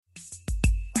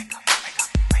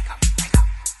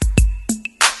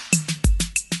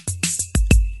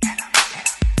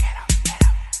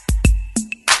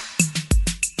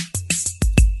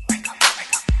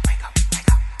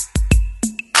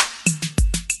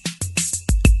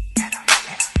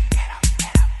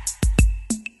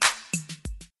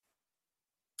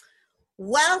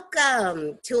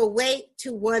Welcome to Awake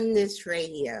to Oneness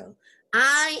Radio.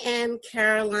 I am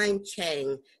Caroline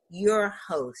Chang, your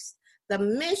host. The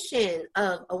mission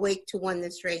of Awake to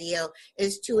Oneness Radio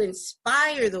is to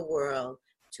inspire the world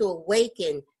to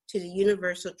awaken to the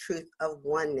universal truth of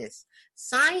oneness.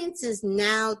 Science is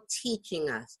now teaching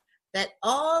us that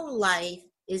all life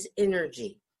is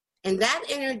energy, and that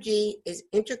energy is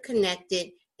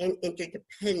interconnected and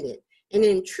interdependent. And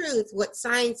in truth, what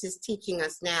science is teaching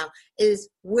us now is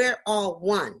we're all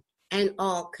one and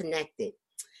all connected.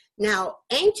 Now,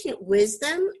 ancient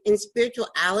wisdom and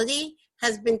spirituality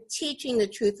has been teaching the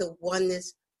truth of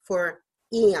oneness for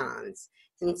eons,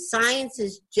 and science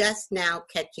is just now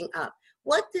catching up.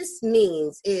 What this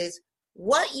means is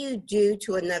what you do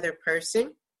to another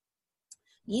person,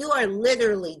 you are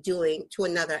literally doing to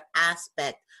another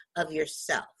aspect of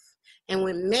yourself. And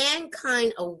when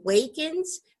mankind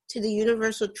awakens to the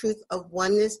universal truth of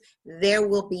oneness, there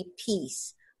will be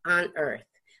peace on earth.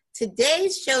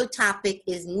 Today's show topic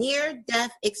is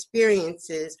near-death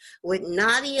experiences with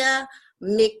Nadia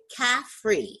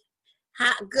McCaffrey.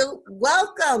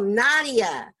 Welcome,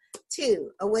 Nadia,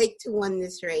 to Awake to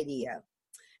Oneness Radio.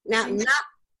 Now,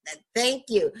 thank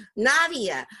you,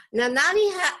 Nadia. Now,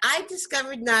 Nadia, I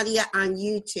discovered Nadia on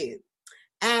YouTube,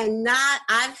 and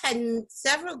I've had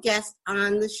several guests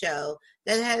on the show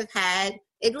that have had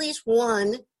at least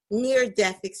one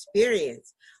near-death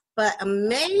experience. But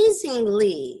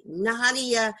amazingly,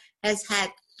 Nadia has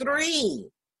had 3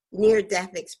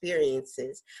 near-death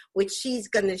experiences, which she's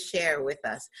going to share with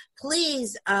us.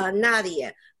 Please,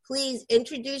 Nadia, please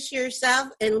introduce yourself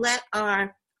and let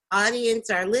our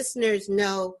audience, our listeners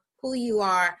know who you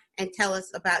are and tell us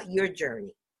about your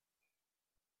journey.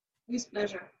 With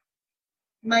pleasure.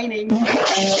 My name is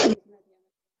Nadia.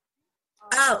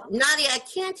 Oh, Nadia, I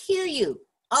can't hear you.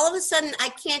 All of a sudden, I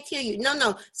can't hear you.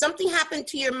 No, something happened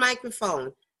to your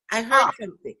microphone. I heard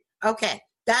something. Okay,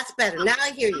 that's better. Now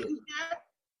I hear you.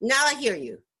 Now I hear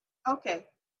you. Okay,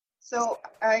 so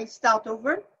I start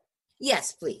over?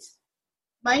 Yes, please.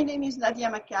 My name is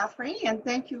Nadia McCaffrey, and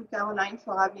thank you, Caroline,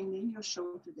 for having me in your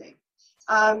show today.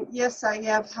 Yes, I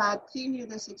have had 3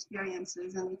 near-death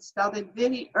experiences, and it started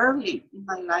very early in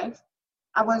my life.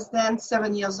 I was then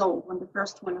 7 years old when the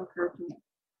first one occurred to me.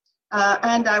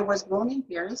 And I was born in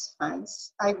Paris,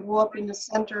 France. I grew up in the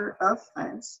center of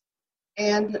France.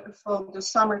 And for the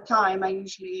summertime, I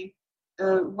usually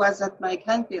was at my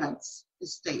grandparents'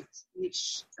 estate,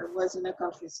 which was in the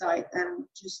countryside and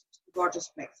just a gorgeous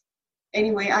place.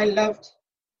 Anyway, I loved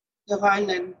the Rhine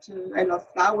and I loved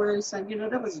flowers. And,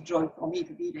 that was a joy for me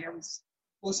to be there with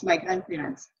both my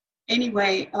grandparents.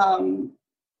 Anyway,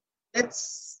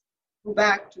 let's go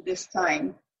back to this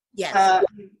time. Yes.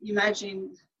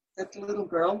 Imagine that little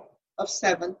girl of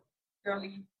 7,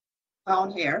 curly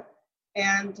brown hair.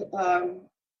 And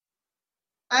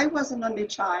I was an only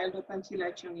child up until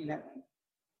I turned 11.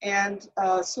 And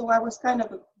so I was kind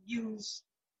of used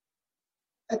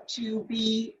to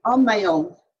be on my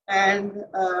own. And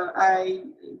I,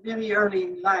 very early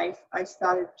in life, I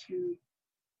started to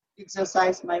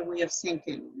exercise my way of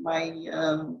thinking, my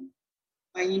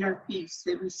inner peace,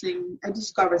 everything. I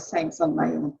discovered things on my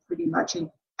own pretty much. And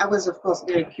I was, of course,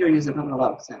 very curious about a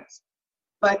lot of things.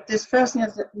 But this first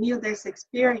near-death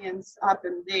experience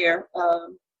happened there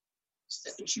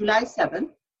July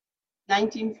 7,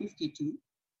 1952.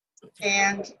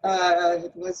 And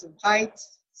it was a bright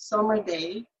summer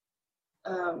day,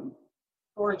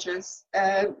 gorgeous.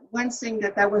 One thing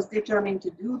that I was determined to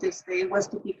do this day was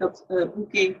to pick up a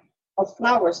bouquet of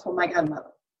flowers for my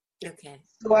grandmother. Okay.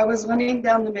 So I was running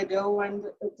down the meadow, and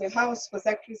the house was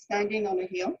actually standing on a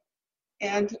hill.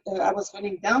 And I was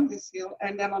running down this hill,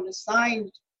 and then on the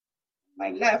side, my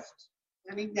left,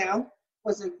 running down,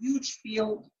 was a huge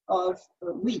field of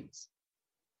wheat.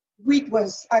 Wheat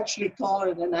was actually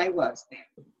taller than I was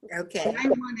then. Okay. And I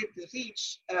wanted to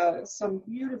reach some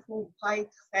beautiful bright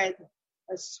red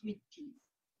sweet peas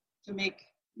to make,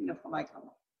 for my grandma.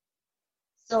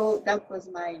 So that was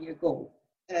my goal.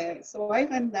 So I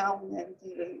ran down, and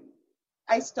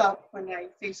I stopped when I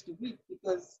faced the wheat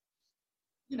because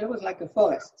it was like a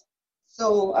forest.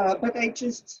 So, but I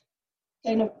just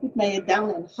kind of put my head down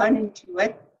and ran into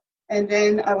it. And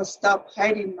then I was stopped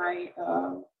hiding my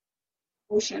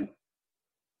ocean.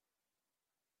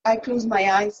 I closed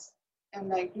my eyes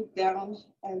and I looked down,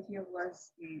 and here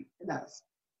was an asp.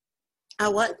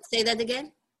 What? Say that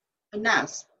again? An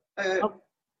asp.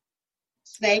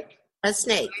 Snake. A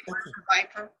snake. A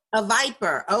viper. A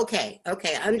viper. Okay.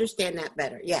 I understand that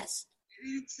better. Yes.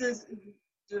 It's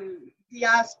the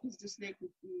asp is the snake that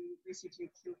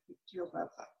basically killed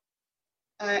Grandpa.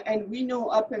 And we know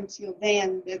up until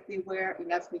then that they were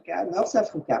in Africa, North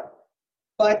Africa,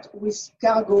 but with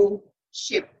cargo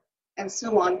ship and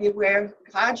so on. They were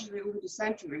gradually over the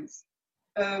centuries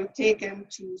taken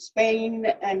to Spain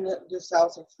and the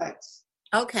south of France.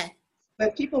 Okay.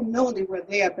 But people know they were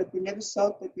there, but they never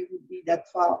thought that they would be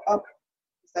that far up,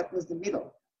 because that was the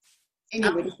middle.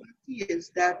 Anyway, the fact is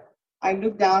that I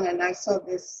looked down and I saw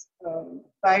this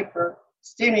viper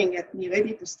staring at me,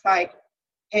 ready to strike.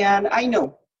 And I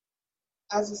know,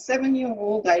 as a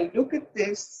 7-year-old, I look at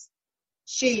this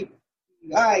shape,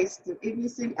 the eyes,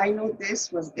 everything. I know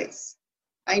this was this.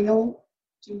 I know,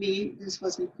 to me, this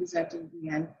was representing the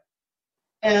end.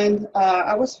 And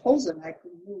I was frozen. I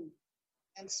couldn't move.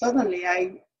 And suddenly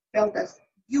I felt a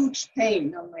huge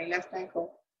pain on my left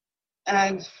ankle.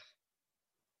 And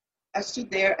I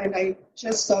stood there and I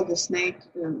just saw the snake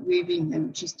waving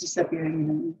and just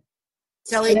disappearing.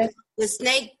 So the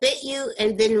snake bit you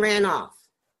and then ran off?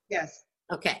 Yes.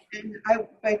 Okay. And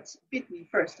it bit me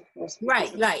first, of course.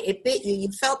 Right. It bit you.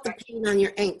 You felt the pain on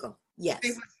your ankle. Yes.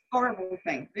 It was horrible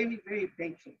pain, very, very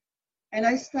painful. And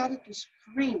I started to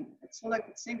scream. That's all I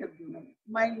could think of doing.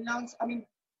 My lungs,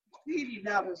 really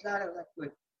loud, as I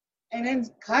could. And then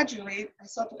gradually, I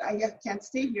thought, I can't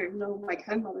stay here. My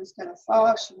grandmother is kind of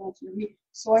far. She won't hear me.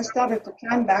 So I started to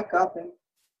climb back up and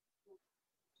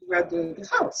toward the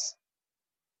house.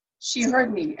 She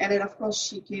heard me. And then, of course,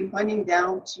 she came running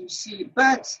down to see.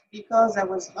 But because I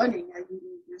was running, I did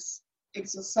this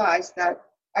exercise that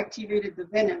activated the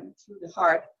venom through the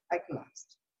heart. I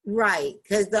collapsed. Right.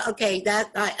 Because,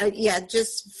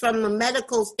 just from a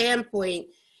medical standpoint,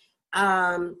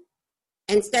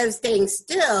 instead of staying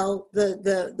still,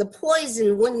 the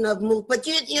poison wouldn't have moved. But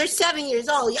you're 7 years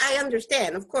old. I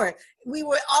understand, of course. We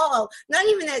were all, not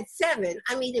even at 7.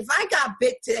 If I got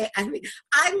bit today,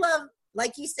 I love,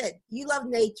 like you said, you love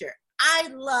nature. I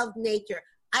love nature.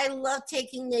 I love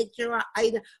taking nature.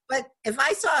 But if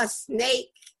I saw a snake,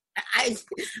 I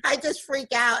just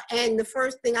freak out. And the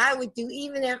first thing I would do,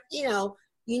 even if,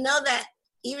 that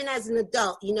even as an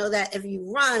adult, that if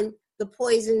you run, the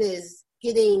poison is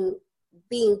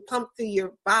being pumped through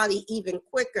your body even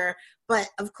quicker. But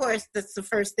of course, that's the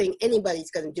first thing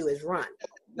anybody's going to do is run.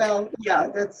 Well, yeah,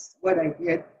 that's what I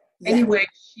did. Yeah. Anyway,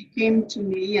 she came to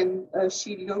me and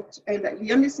she looked, and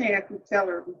the only thing I could tell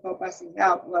her before passing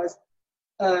out was,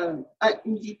 une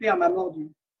vipère m'a mordu.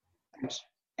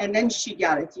 And then she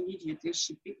got it immediately.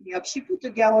 She picked me up. She put the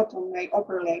garrote on my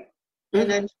upper leg, and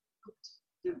then she took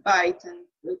the bite and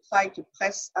tried to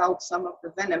press out some of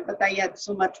the venom. But I had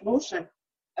so much motion,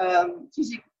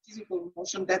 physical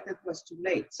motion, that it was too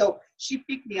late. So she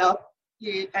picked me up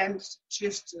and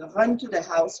just ran to the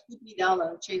house, put me down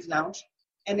on a chaise lounge,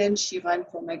 and then she ran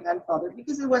for my grandfather,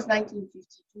 because it was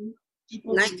 1952.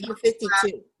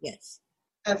 1952, yes.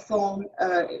 A phone,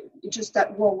 just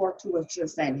that World War II was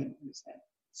just ending.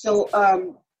 So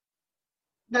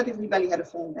not everybody had a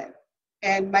phone then.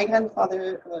 And my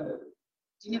grandfather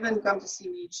didn't even come to see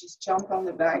me, just jumped on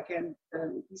the back and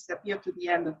disappeared to the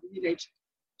end of the village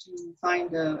to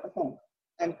find a phone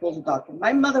and call the doctor.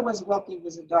 My mother was working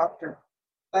with a doctor,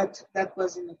 but that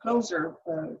was in a closer,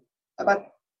 about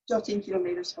 13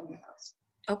 kilometers from the house.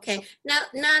 Okay. Now,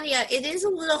 Nadia, it is a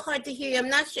little hard to hear you. I'm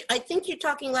not sure. I think you're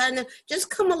talking loud enough. Just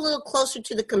come a little closer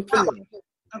to the computer.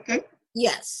 Okay.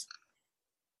 Yes.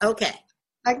 Okay.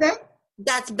 Like that?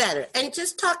 That's better. And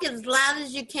just talk as loud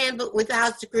as you can, but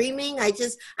without screaming. I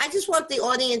just want the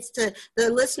audience the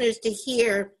listeners to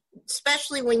hear,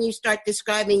 especially when you start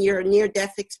describing your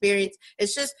near-death experience.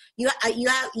 It's just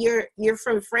you're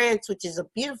from France, which is a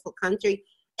beautiful country,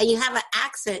 and you have an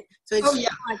accent, so it's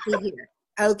hard to hear.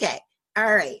 Okay.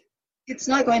 All right. It's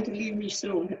not going to leave me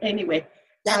soon. Anyway.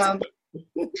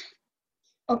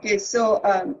 Okay, so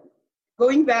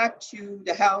going back to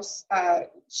the house,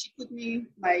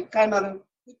 my grandmother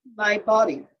put my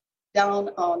body down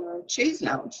on a chaise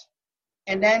lounge,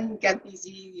 and then get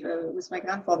busy with my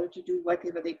grandfather to do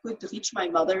whatever they could to reach my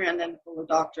mother and then for the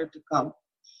doctor to come.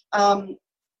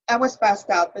 I was passed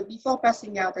out, but before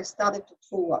passing out, I started to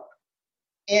throw up.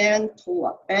 And throw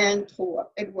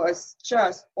up. It was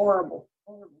just horrible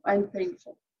and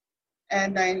painful.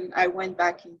 And then I went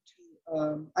back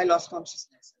into, I lost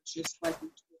consciousness. I just went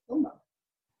into a coma.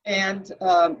 And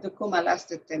the coma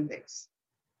lasted 10 days.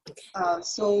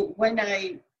 So when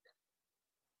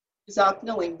without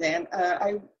knowing then,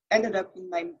 I ended up in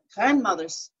my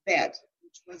grandmother's bed,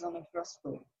 which was on the first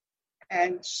floor.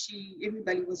 And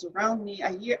everybody was around me.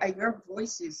 I heard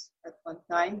voices at one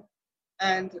time.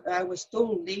 And I was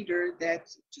told later that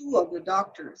 2 of the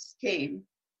doctors came,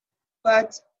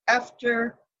 but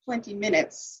after 20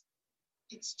 minutes,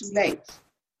 it's too late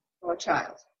for a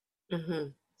child. Mm-hmm.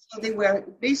 So they were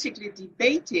basically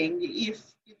debating if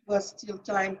it was still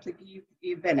time to give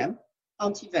a venom,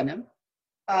 anti-venom,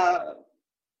 uh,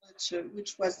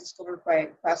 which was discovered by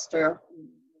Pasteur,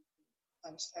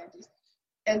 French scientist.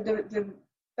 And the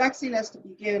vaccine has to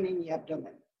be given in the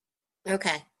abdomen.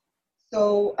 Okay.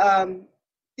 So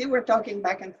they were talking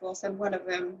back and forth, and one of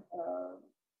them,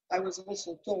 I was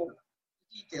also told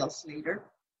details later,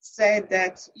 said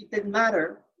that it didn't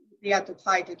matter. They had to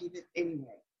try to give it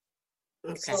anyway.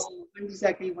 Okay. So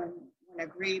exactly when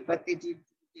agree, but they did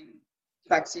the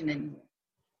vaccine anyway.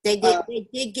 They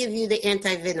did give you the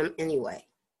anti-venom anyway.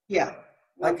 Yeah.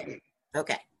 Okay.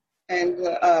 Okay. And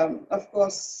of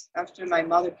course, after my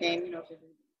mother came,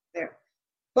 there.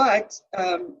 But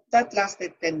that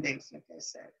lasted 10 days, like I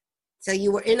said. So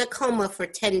you were in a coma for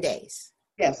 10 days.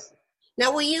 Yes.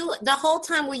 Now, the whole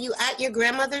time, were you at your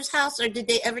grandmother's house, or did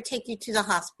they ever take you to the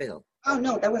hospital? Oh,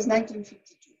 no, that was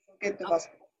 1952. Forget the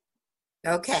hospital.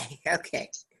 Okay.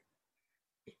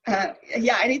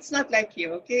 Yeah, and it's not like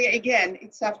you, okay? Again,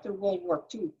 it's after World War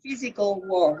II. Physical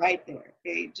war right there.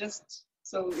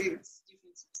 So it's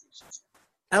different situations.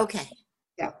 Okay.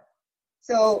 Yeah.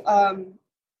 So,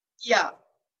 yeah,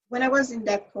 when I was in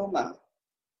that coma,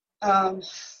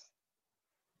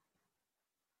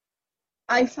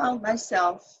 I found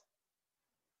myself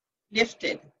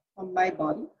lifted from my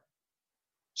body,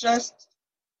 just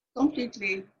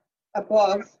completely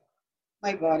above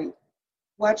my body,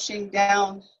 watching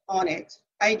down on it.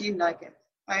 I didn't like it.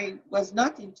 I was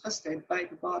not interested by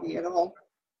the body at all.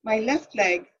 My left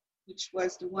leg, which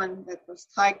was the one that was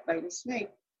tied by the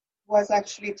snake, was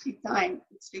actually 3 times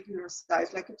its regular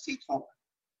size, like a tree trunk.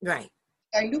 Right.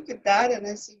 I look at that and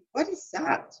I say, what is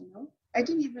that? I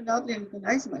didn't even hardly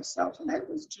recognize myself, and I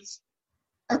was just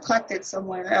attracted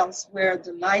somewhere else where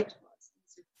the light was.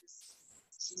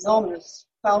 This enormous,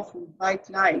 powerful, bright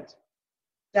light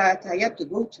that I had to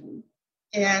go to.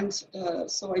 And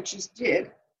so I just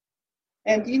did.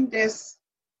 And in the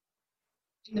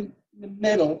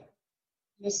middle,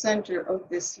 in the center of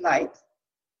this light,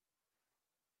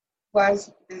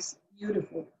 was this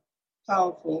beautiful,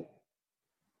 powerful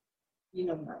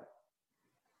woman.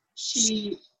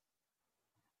 She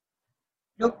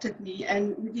looked at me,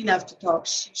 and we didn't have to talk.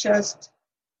 She just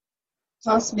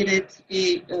transmitted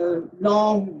a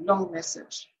long, long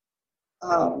message.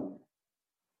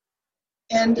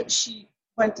 And she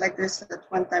went like this at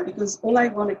one time, because all I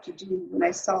wanted to do when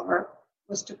I saw her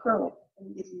was to curl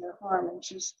and get in her arm and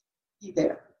just be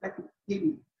there, like a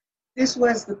baby. This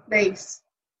was the place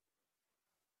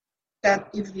that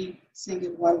every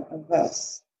single one of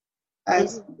us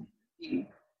has a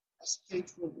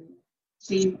spiritual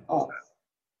dream of.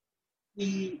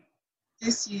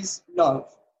 This is love.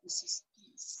 This is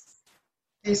peace.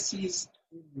 This is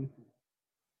everything.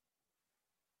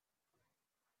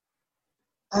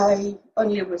 I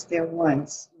only was there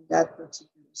once in that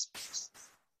particular space.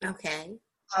 Okay.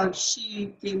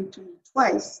 She came to me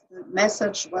twice. The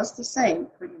message was the same,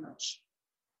 pretty much.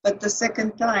 But the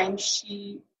second time,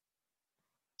 she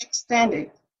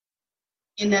extended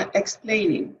in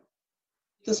explaining,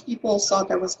 because people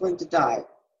thought I was going to die.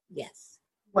 Yes.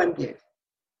 One did.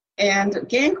 And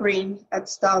gangrene had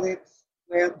started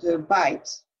where the bite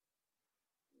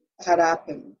had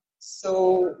happened.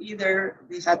 So either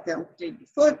they had to amputate the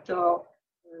foot or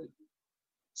the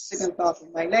second part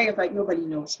of my leg. Like, nobody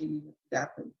knows really what would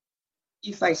happen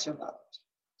if I survived.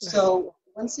 Right. So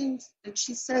one thing that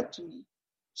she said to me,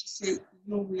 she said,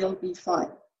 you will be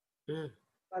fine.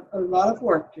 But a lot of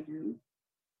work to do.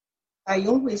 I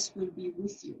always will be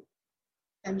with you.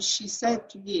 And she said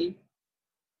to me,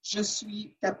 je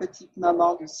suis ta petite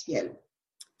maman du ciel.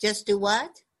 Just do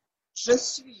what? Je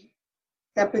suis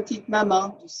ta petite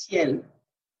maman du ciel.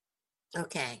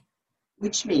 Okay.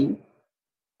 Which means,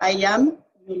 I am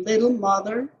your little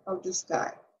mother of the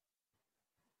sky.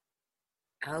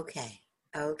 Okay.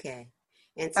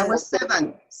 And so I was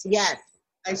 7. Yes.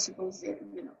 I suppose,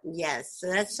 Yes,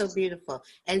 so that's so beautiful.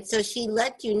 And so she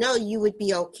let you know you would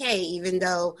be okay, even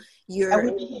though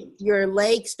your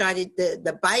leg started,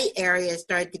 the bite area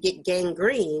started to get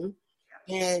gangrene.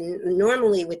 Yeah. And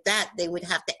normally with that, they would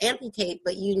have to amputate,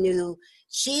 but you knew,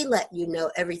 she let you know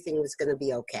everything was going to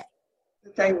be okay.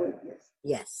 That I would, yes.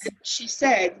 Yes. And she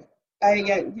said,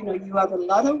 you have a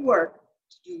lot of work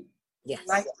to do in a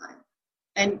lifetime.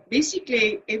 And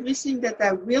basically, everything that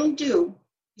I will do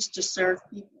is to serve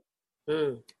people,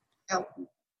 help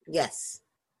people. Yes.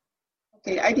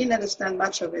 Okay, I didn't understand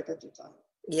much of it at the time.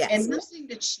 Yes. And nothing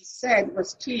that she said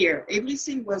was clear.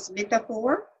 Everything was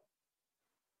metaphor.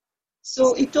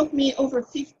 So it took me over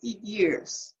 50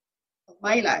 years of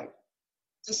my life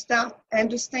to start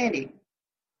understanding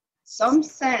some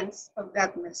sense of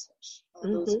that message, of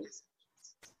those Mm-hmm. messages.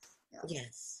 Yeah.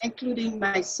 Yes. Including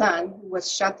my son, who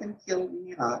was shot and killed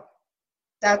in Iraq.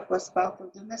 That was part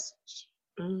of the message.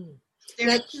 Mm.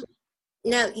 Now,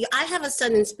 Spiritually. I have a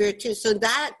son in spirit too. So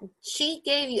that she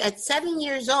gave you at 7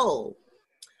 years old,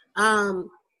 um,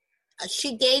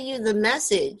 she gave you the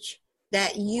message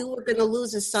that you were going to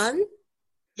lose a son.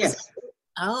 Yes.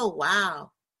 Oh,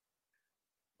 wow.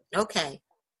 Okay.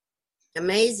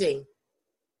 Amazing.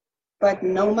 But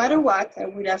no matter what, I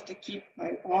would have to keep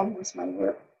my on with my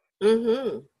work.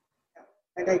 Mm-hmm.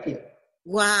 And I did.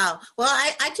 Wow. Well,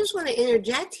 I just want to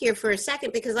interject here for a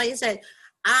second because, like I said,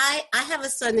 I have a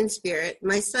son in spirit.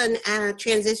 My son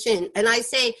transitioned, and I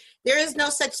say there is no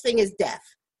such thing as death.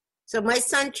 So my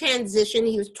son transitioned.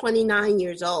 He was 29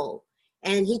 years old,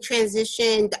 and he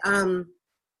transitioned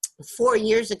 4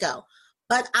 years ago.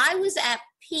 But I was at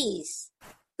peace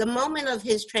the moment of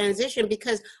his transition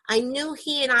because I knew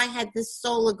he and I had this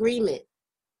soul agreement.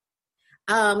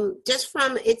 Just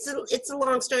from it's a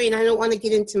long story and I don't want to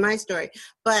get into my story,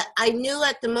 but I knew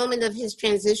at the moment of his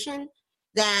transition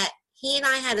that he and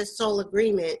I had a soul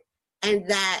agreement and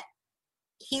that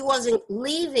he wasn't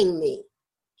leaving me.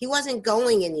 He wasn't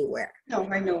going anywhere. No,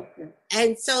 I know.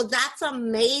 And so that's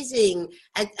amazing.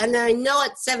 And I know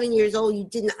at 7 years old, you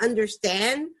didn't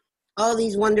understand all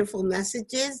these wonderful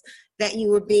messages that you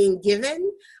were being given,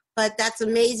 but that's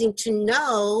amazing to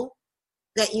know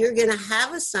that you're going to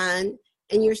have a son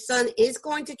and your son is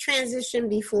going to transition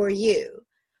before you.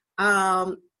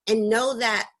 And know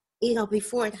that,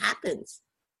 before it happens.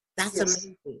 That's Yes.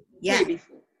 amazing. Way Yeah.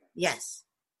 before. Yes.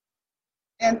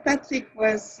 And Patrick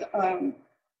was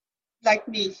like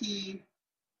me.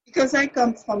 Because I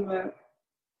come from a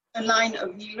line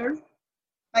of healer.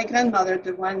 My grandmother,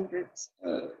 the one that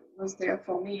was there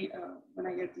for me when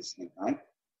I had this snake eye,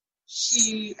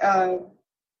 she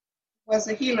was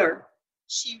a healer.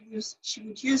 She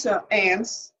would use her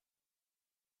hands,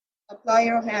 apply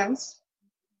her hands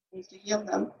to heal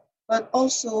them, but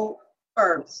also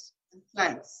herbs and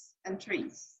plants and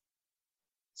trees.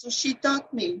 So she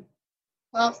taught me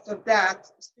part of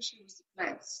that, especially with the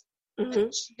plants. Mm-hmm.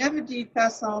 But she never did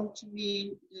pass on to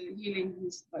me the healing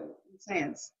with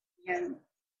hands and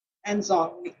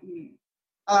hands-on with me.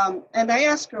 And I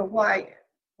asked her why.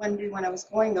 One day when I was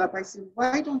growing up, I said,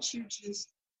 why don't you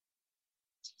just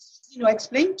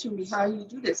explain to me how you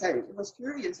do this? I was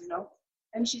curious.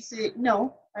 And she said,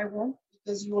 no, I won't,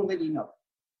 because you already know.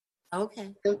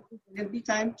 Okay. There'll be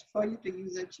time for you to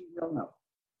use it, you will know.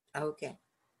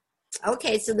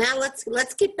 Okay, so now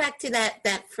let's get back to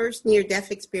that first near-death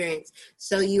experience.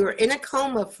 So you were in a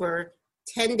coma for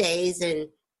 10 days, and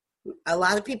a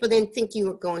lot of people didn't think you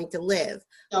were going to live.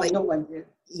 No, no one did.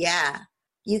 Yeah,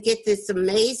 you get this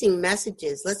amazing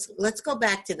messages. Let's go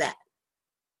back to that.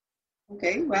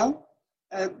 Okay, well,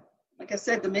 like I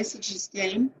said, the messages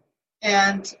came,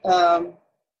 and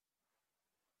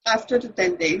after the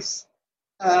 10 days,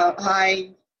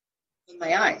 I opened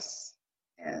my eyes,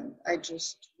 and I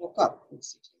just woke up,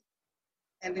 basically.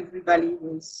 And everybody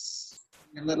was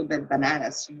a little bit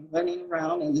bananas, running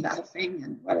around and laughing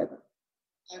and whatever.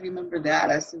 I remember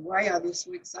that. I said, why are they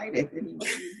so excited anyway?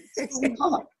 What's going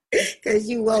on? Because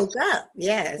you woke up,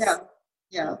 yes.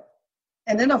 Yeah.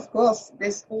 And then, of course,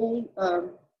 this whole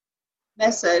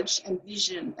message and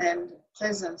vision and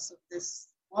presence of this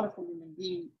wonderful human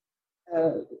being,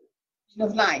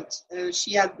 of light.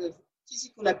 She had the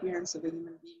physical appearance of a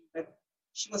human being, but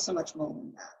she was so much more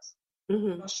than that.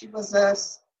 Mm-hmm. She was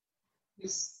us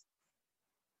with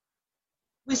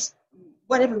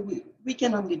whatever we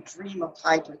can only dream or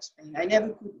try to explain. I never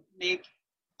could make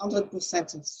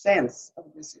 100% of sense of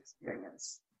this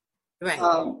experience. Right.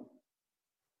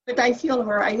 But I feel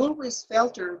her. I always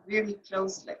felt her very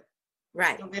closely.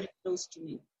 Right. Very close to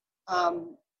me,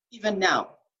 even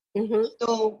now. Mm-hmm.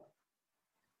 So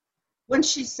when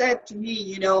she said to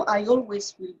me, I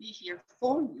always will be here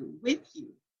for you, with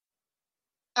you,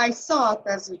 I thought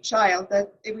as a child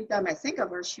that every time I think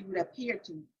of her, she would appear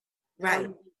to me. Right. I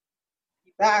would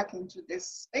be back into this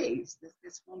space,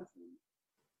 this wonderful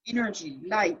energy,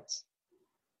 light,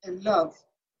 and love.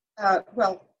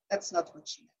 Well, that's not what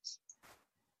she meant.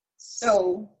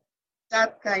 So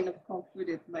that kind of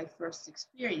concluded my first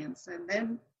experience. And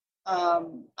then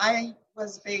I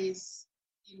was raised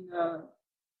in a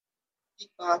big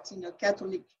part in a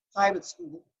Catholic private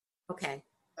school. Okay.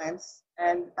 France,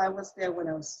 and I was there when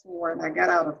I was 4, and I got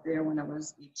out of there when I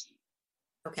was 18.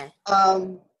 Okay.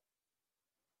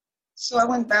 So I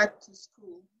went back to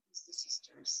school with the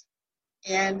sisters,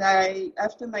 and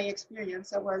after my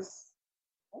experience, I was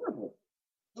horrible.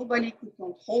 Nobody could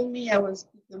control me. I was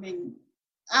becoming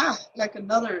like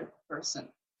another person.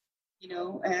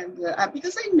 and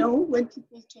because I know when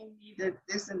people told me that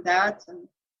this and that and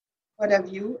what have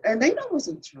you, and I know it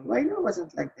wasn't true. I know it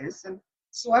wasn't like this. And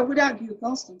so I would argue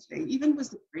constantly, even with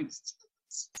the priest.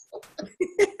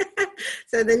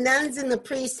 So the nuns and the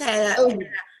priests had Oh, a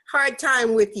hard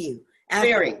time with you.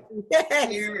 very, Yes,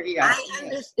 very, yeah, I yes.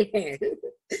 understand.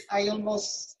 I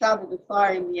almost started a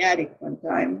fire in the attic one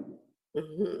time.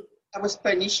 Hmm. I was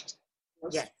punished, of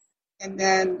course. Yes. And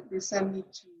then they sent me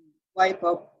to wipe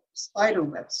up spider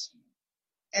webs.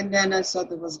 And then I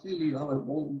thought it was really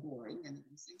horrible and boring and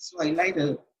everything. So I light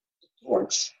a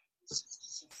torch,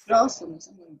 floss, and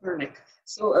I'm going to burn it.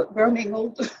 So burning all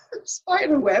the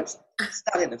spider webs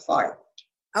started a fire.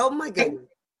 Oh my goodness.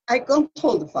 I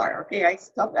controlled the fire, okay? I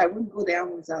stopped. I wouldn't go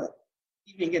down without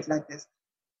leaving it like this.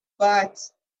 But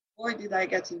boy, did I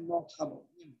get in more trouble.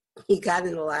 He got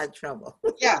in a lot of trouble.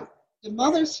 Yeah, the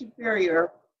Mother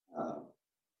Superior,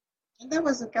 and that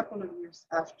was a couple of years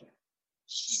after.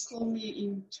 She called me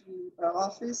into her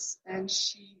office and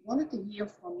she wanted to hear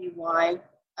from me why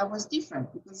I was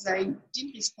different because I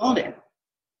didn't respond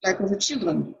like other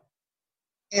children do.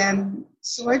 And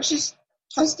so I just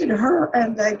trusted her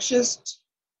and I just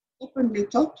openly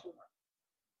talked to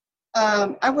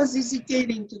her. I was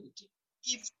hesitating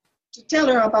to tell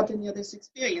her about any of this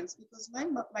experience because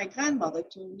my grandmother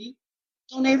told me,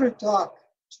 don't ever talk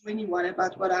to anyone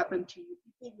about what happened to you.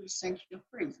 People will think you're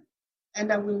crazy.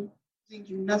 And I will bring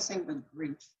you nothing but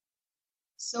grief.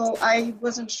 So I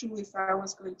wasn't sure if I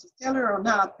was going to tell her or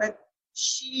not, but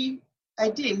I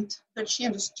didn't, but she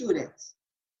understood it.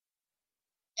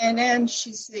 And then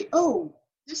she said, oh,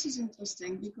 this is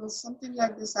interesting because something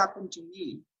like this happened to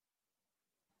me.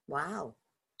 Wow.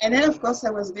 And then, of course,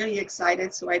 I was very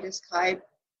excited. So I described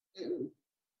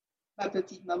Ma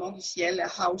Petite Maman du Ciel,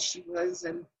 how she was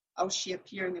and how she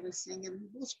appeared and everything. And we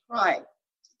both cried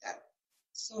to that.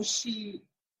 So she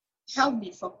held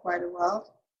me for quite a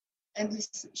while. And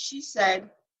she said,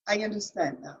 I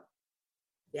understand now.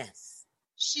 Yes.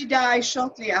 She died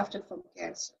shortly after from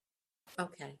cancer.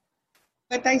 Okay.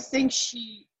 But I think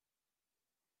she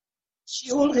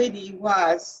already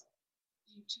was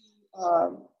into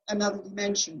another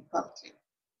dimension partly.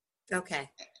 Okay.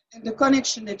 And the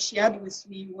connection that she had with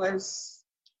me was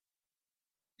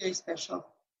very special.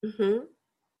 Mm-hmm.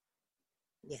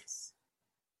 Yes.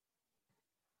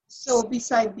 So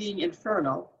beside being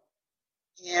infernal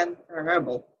and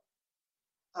horrible,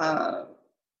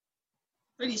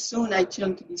 pretty soon I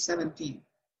turned to be 17.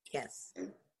 Yes.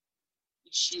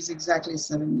 She's exactly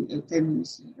 10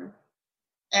 years later.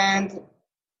 And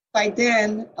by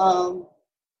then,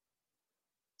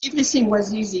 everything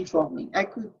was easy for me. I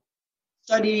could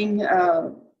studying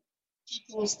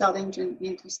people starting to be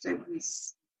interested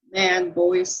with men,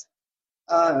 boys,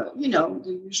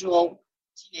 the usual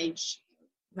teenage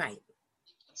Right.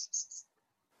 interests.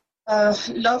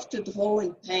 Love to draw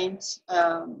and paint.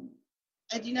 I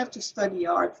didn't have to study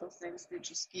art for things; they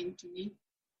just came to me.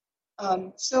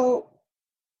 So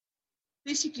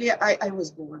basically, I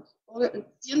was bored. The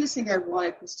only thing I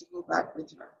wanted was to go back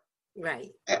with her.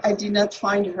 Right. I did not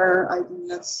find her. I did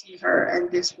not see her, and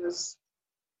this was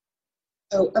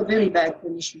a very bad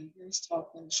punishment, very strong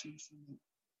punishment for me.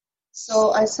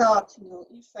 So I thought,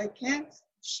 if I can't,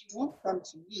 if she won't come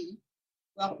to me,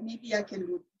 well, maybe I can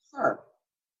go to her.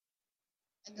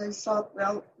 And I thought,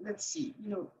 well, let's see.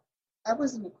 I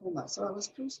was in a coma, so I was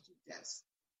close to death.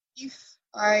 If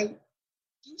I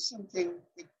do something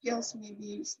that kills me,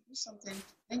 maybe do something to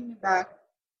bring me back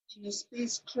in a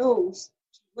space close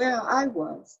to where I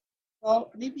was,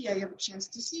 well, maybe I have a chance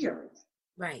to see her again.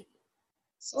 Right.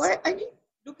 So I didn't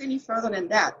look any further than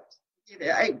that.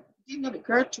 It did not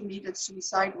occur to me that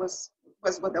suicide was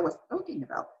what I was talking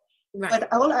about. Right.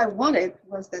 But all I wanted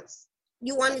was that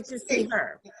you wanted to see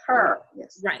her. Her,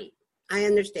 yes. Right. I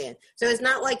understand. So it's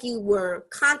not like you were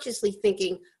consciously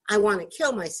thinking, I want to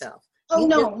kill myself. Oh,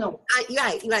 no.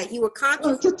 Right. You were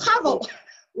consciously to travel.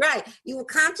 Right. You were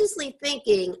consciously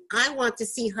thinking, I want to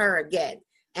see her again.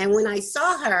 And when I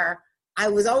saw her, I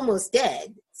was almost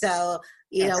dead. So,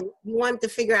 you wanted to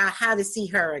figure out how to see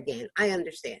her again. I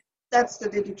understand. That's the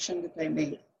deduction that I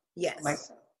made. Yes.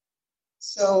 Myself.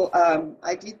 So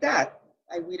I did that.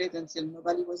 I waited until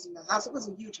nobody was in the house. It was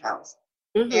a huge house.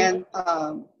 Mm-hmm.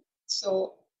 And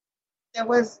so there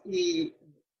was a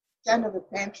kind of a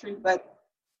pantry, but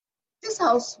this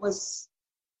house was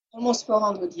almost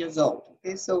 400 years old.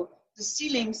 Okay, so the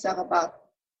ceilings are about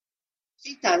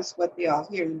 3 times what they are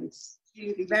here. It's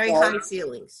really very high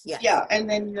ceilings. Yes. Yeah, and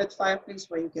then you had fireplace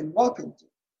where you can walk into.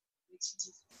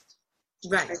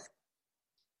 Right.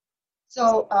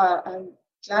 So I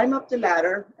climb up the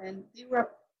ladder, and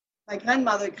my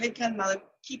great grandmother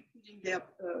keep including their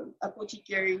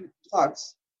apothecary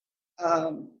drugs,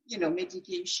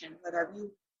 medication, whatever,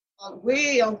 you are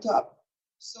way on top.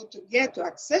 So to get to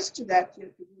access to that, you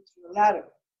have to go through a ladder.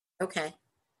 Okay.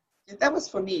 And that was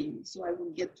for me, so I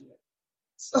wouldn't get to it.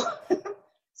 So,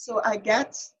 so I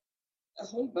got a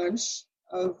whole bunch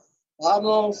of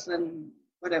bottles and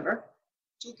whatever,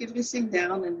 took everything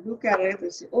down and look at it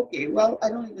and say, okay, well, I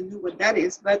don't even know what that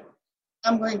is, but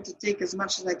I'm going to take as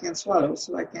much as I can swallow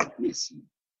so I can't miss you.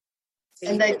 So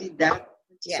and I did that.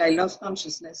 Yeah. I lost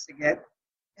consciousness again.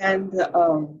 And,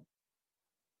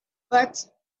 but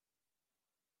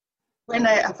when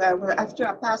after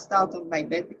I passed out on my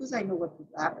bed, because I know what would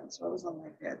happen, so I was on my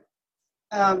bed,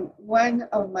 one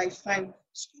of my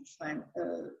school friend,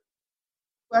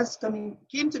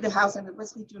 came to the house and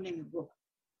was returning a book.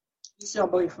 This is her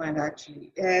boyfriend,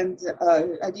 actually. And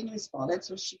I didn't respond,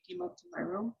 so she came up to my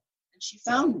room and she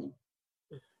found me.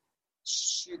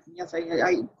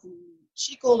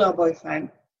 She called her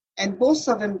boyfriend, and both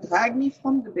of them dragged me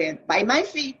from the bed by my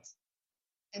feet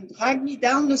and dragged me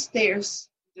down the stairs,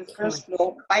 the first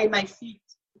floor, by my feet.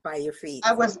 By your feet.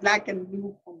 I was black and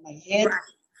blue on my head. Right.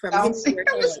 From your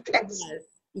head.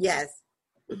 Yes.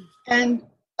 And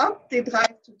up they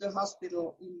drive to the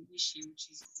hospital in Vichy, which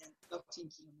is 13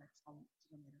 kilometers from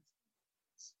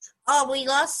Oh, we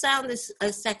lost sound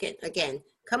a second again.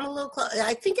 Come a little closer.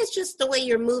 I think it's just the way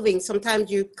you're moving. Sometimes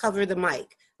you cover the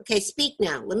mic. Okay, speak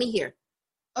now. Let me hear.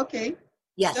 Okay.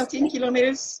 Yes. 13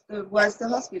 kilometers was the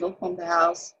hospital from the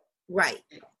house. Right.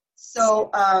 So,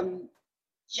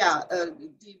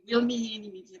 they wheeled me in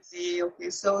immediately. Okay,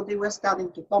 so they were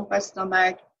starting to pump my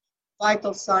stomach,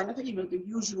 vital sign, the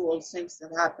usual things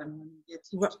that happen when you get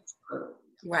into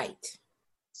right.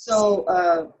 So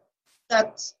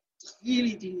that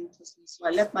really didn't interest me. So I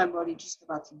left my body just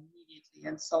about immediately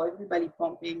and saw everybody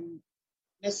pumping,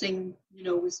 messing,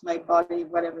 with my body,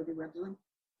 whatever they were doing,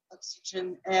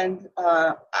 oxygen. And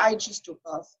I just took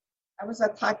off. I was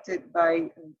attracted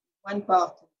by one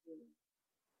part of the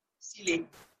ceiling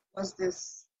was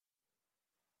this,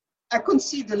 I couldn't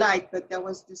see the light, but there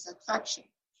was this attraction.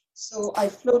 So I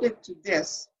floated to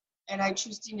this, and I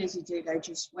just didn't hesitate. I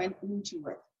just went into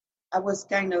it. I was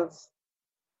kind of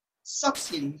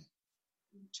sucked into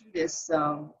this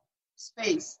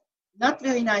space, not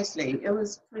very nicely. It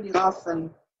was pretty rough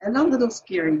and a little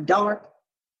scary, dark,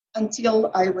 until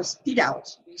I was spit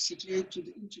out, basically,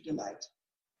 into the light.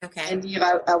 Okay. And here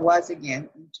I was again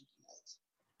into the light.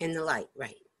 In the light,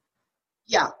 right.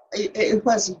 Yeah, it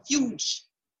was a huge,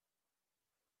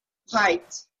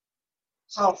 bright,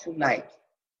 powerful light.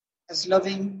 As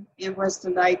loving, it was the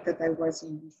light that I was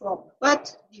in before,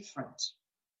 but different.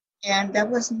 And there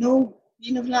was no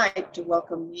beam of light to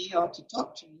welcome me or to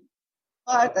talk to me.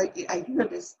 But I hear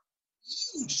this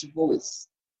huge voice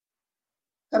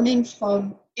coming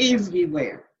from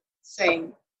everywhere,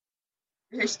 saying,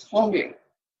 very strongly.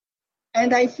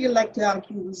 And I feel like to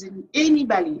argue with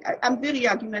anybody. I'm very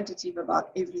argumentative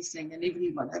about everything and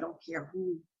everyone. I don't care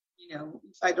who,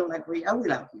 if I don't agree, I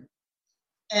will argue.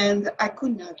 And I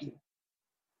couldn't argue.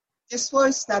 This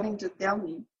voice starting to tell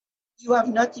me, you have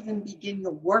not even begun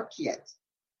your work yet.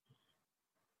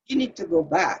 You need to go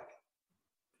back.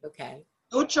 Okay.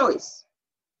 No choice.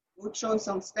 No choice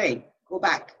on stay. Go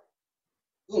back.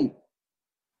 Boom.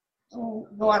 No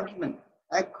argument.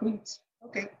 I couldn't.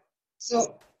 Okay.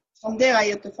 So from there, I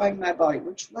had to find my body,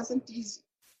 which wasn't easy.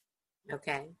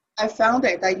 Okay. I found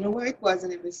it. I know where it was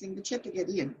and everything, but you had to get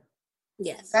in.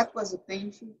 Yes. That was a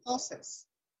painful process.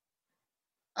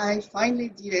 I finally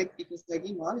did it because I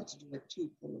didn't want to do it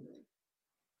too, probably.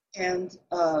 And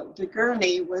the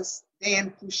gurney was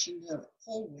then pushing the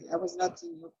hallway. I was not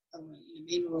in the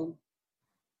main room,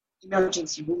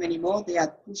 emergency room anymore. They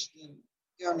had pushed the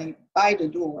gurney by the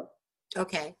door.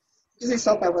 Okay. Because they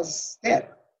thought I was dead.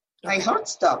 Okay. My heart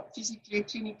stopped, physically,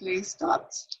 clinically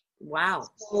stopped. Wow.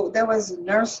 So there was a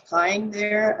nurse crying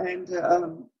there, and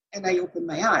I opened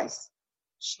my eyes.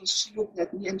 She looked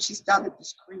at me and she started to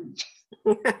scream.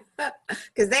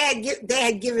 Because they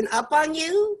had given up on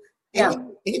you,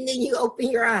 and then you open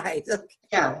your eyes. Okay.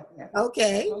 Yeah.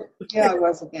 Okay. So, I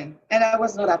was again, and I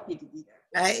was not happy to be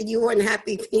there. You weren't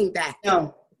happy being back.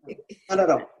 No, not at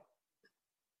all.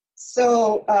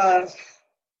 So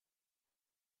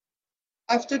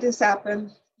after this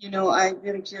happened, I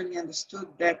very clearly understood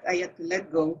that I had to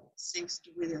let go things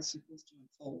the way they're supposed to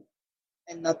unfold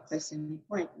and not press any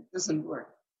point. It doesn't work.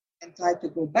 And try to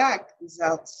go back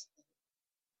without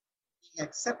being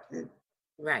accepted.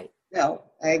 Right.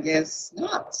 Well, I guess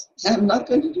not. I'm not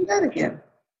going to do that again.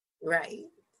 Right.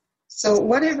 So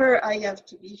whatever I have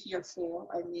to be here for,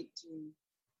 I need to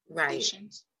be right.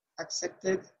 patient, accept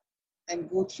it, and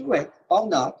go through it or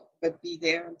not. but be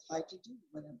there and try to do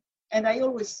whatever. And I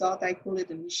always thought I call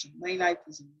it a mission. My life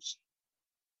is a mission.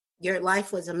 Your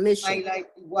life was a mission. My life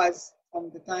was from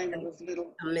the time I was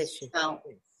little. A mission. Now.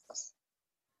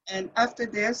 And after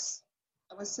this,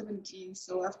 I was 17.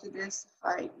 So after this,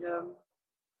 I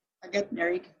got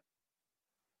married.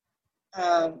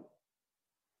 I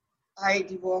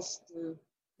divorced the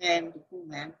poor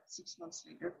man, 6 months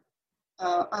later.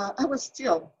 I was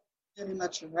still very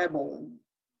much a rebel,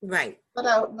 Right. but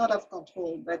not out of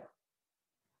control.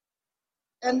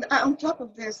 And on top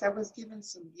of this, I was given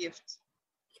some gifts.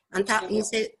 You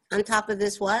said on top of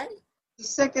this what? The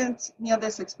second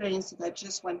near-death experience that I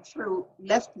just went through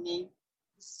left me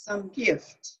some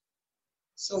gift,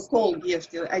 so-called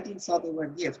gift. I didn't thought they were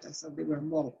gift. I thought they were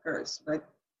moral curse. But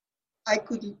I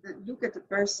could look at the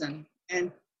person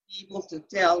and be able to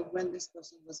tell when this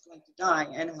person was going to die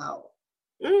and how.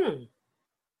 Mm.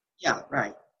 Yeah,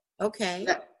 right. Okay.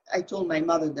 I told my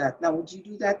mother that. Now, would you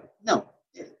do that? No.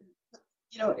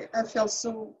 I felt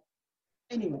so,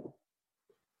 anyway.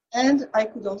 And I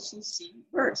could also see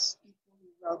births, people who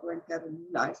were going to have a new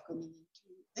life coming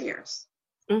into theirs.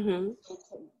 Mm-hmm. So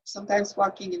sometimes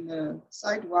walking in the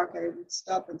sidewalk, I would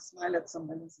stop and smile at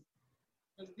somebody and say,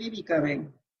 there's a baby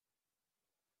coming.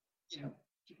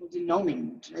 People didn't know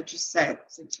me. I just said.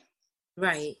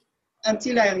 Right.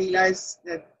 Until I realized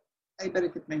that I better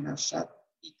keep my mouth shut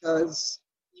because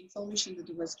the information that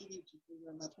he was giving people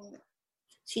were not wanted.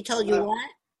 She told you what?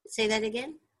 Say that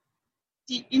again.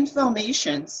 The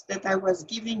informations that I was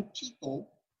giving people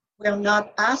were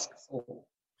not asked for.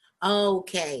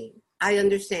 Okay. I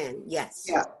understand. Yes.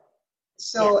 Yeah.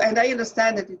 So, and I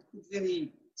understand that it could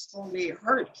very strongly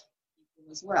hurt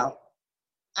people as well.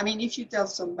 I mean, if you tell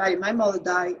somebody, my mother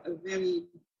died a very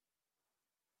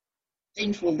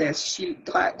painful death. She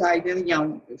died very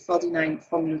young, 49,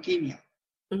 from leukemia.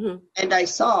 Mm-hmm. And I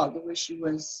saw the way she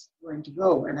was going to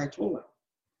go, and I told her.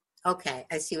 Okay,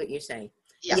 I see what you're saying.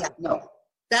 Yeah. No.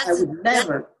 I would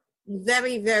never. That's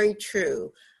very, very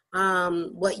true.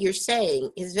 What you're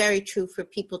saying is very true for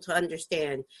people to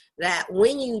understand that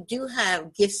when you do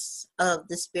have gifts of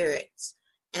the spirits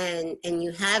and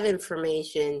you have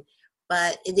information,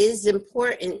 but it is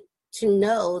important to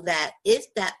know that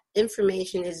if that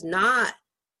information is not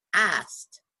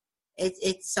asked,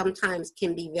 it sometimes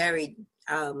can be very,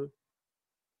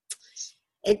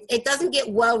 it doesn't get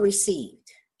well received.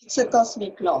 It's a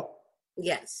cosmic law.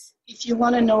 Yes. If you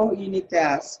want to know, you need to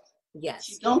ask. Yes.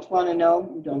 If you don't want to know,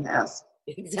 you don't ask.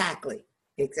 Exactly.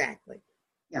 Yeah. Exactly.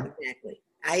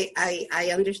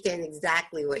 I understand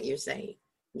exactly what you're saying.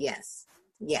 Yes.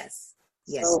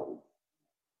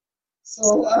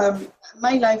 So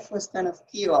my life was kind of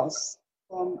chaos.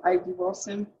 I divorced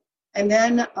him, and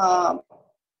then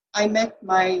I met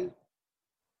my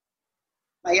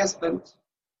husband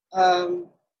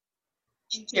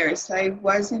in Paris. I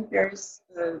was in Paris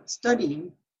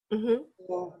studying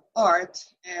for art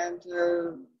and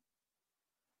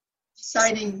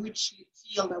deciding which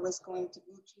field I was going to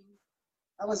go to.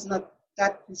 I was not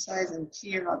that precise and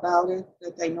clear about it,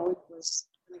 but I know it was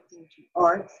connecting to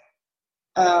art.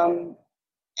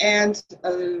 And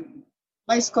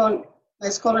my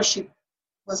scholarship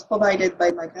was provided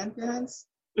by my grandparents,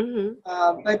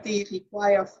 but they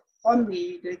require from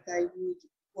me that I would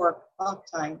work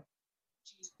part-time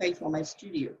to pay for my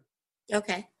studio.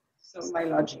 Okay. So my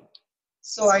lodging.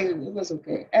 So it was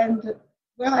okay. And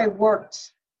where I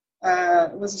worked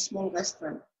was a small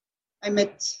restaurant. I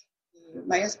met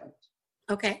my husband.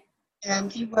 Okay.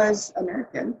 And he was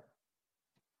American.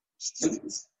 Still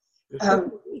is.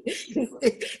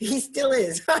 He still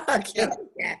is. Okay. Yeah.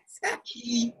 Yes.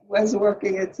 He was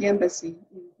working at the embassy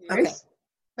in Paris,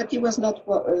 but he was not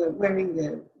wearing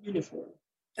the uniform.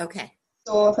 Okay.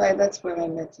 So that's where I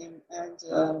met him. And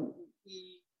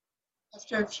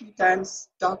after a few times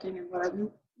talking and whatever,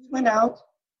 we went out.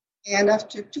 And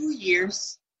after 2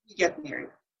 years, we got married.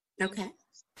 Okay.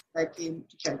 I came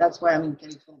to Canada. That's why I'm in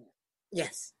California.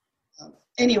 Yes.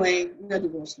 Anyway, we are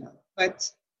divorced now,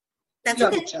 but we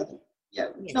love each other. Yeah.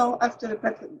 Yes. No, after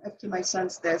my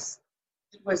son's death,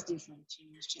 it was different.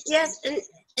 Yes,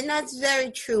 and that's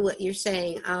very true what you're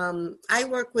saying. I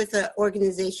work with an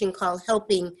organization called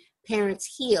Helping Parents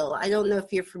Heal. I don't know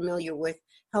if you're familiar with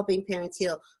Helping Parents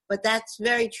Heal, but that's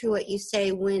very true what you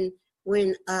say. When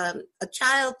a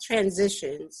child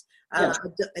transitions,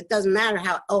 it doesn't matter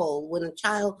how old.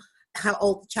 How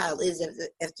old the child is,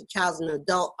 if the child's an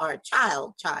adult or a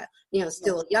child,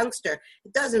 still a youngster,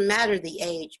 it doesn't matter the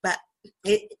age, but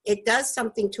it does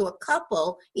something to a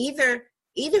couple. Either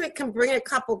it can bring a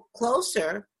couple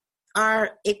closer,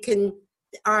 or it can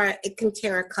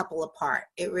tear a couple apart.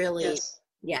 It really,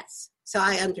 yes. So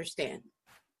I understand.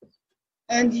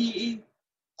 And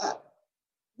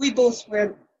we both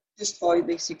were destroyed,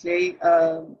 basically,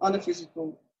 on a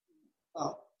physical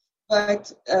part.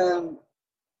 But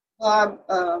Bob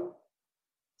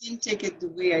didn't take it the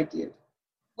way I did.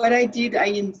 What I did, I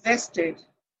invested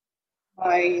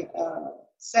my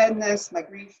sadness, my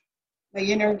grief, my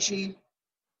energy,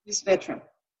 this veteran.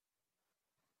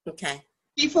 Okay.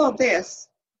 Before this,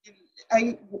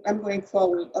 I'm going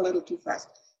forward a little too fast.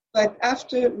 But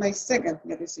after my second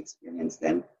near-death experience,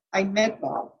 then I met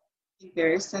Bob in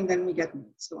Paris, and then we got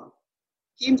married, so on.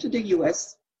 Came to the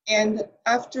US, and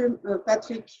after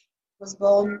Patrick was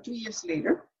born 2 years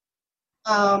later,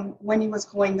 when he was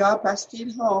growing up, I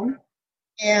stayed home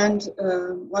and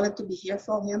wanted to be here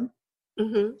for him.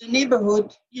 Mm-hmm. The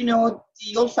neighborhood,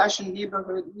 the old-fashioned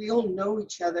neighborhood, we all know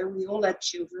each other. We all had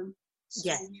children. So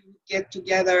Yes. we would get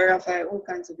together, all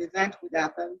kinds of events would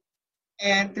happen.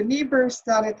 And the neighbors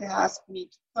started to ask me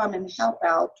to come and help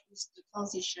out with the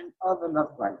transition of a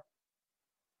loved one.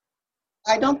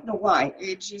 I don't know why.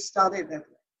 It just started that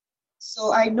way.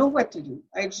 So I know what to do.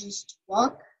 I just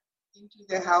walk into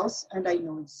their house and I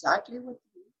know exactly what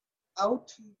to do, how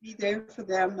to be there for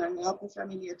them and help the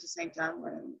family at the same time.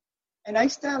 And I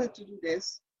started to do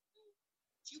this.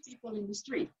 Few people in the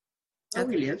street where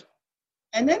we live.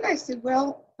 And then I said,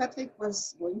 well, Patrick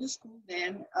was going to school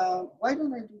then. Why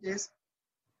don't I do this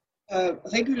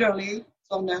regularly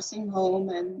for nursing home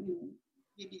and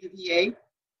maybe the VA?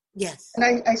 Yes.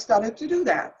 And I started to do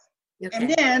that. Okay. And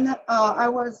then I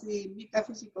was a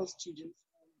metaphysical student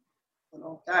for a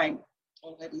long time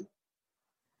already.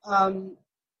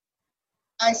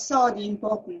 I saw the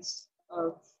importance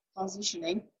of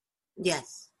transitioning.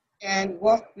 Yes. And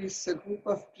worked with a group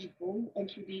of people,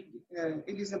 including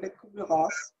Elizabeth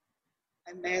Kubler-Ross.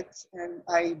 I met and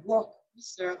I worked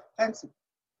with her principle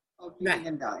of living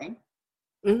and dying.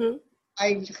 Mm-hmm.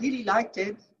 I really liked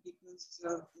it because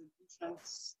of the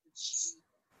difference that she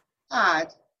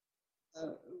had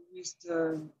with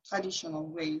the traditional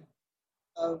way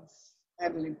of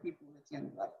handling people at the end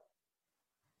of life.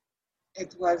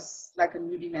 It was like a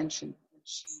new dimension that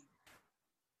she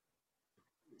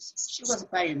was a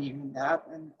pioneer in that,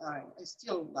 and I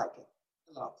still like it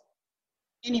a lot.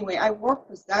 Anyway, I worked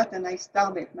with that, and I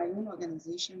started my own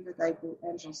organization that I call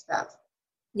Angel Staff.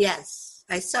 Yes,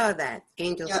 I saw that.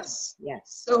 Angel Yes. Staff.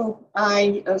 Yes. So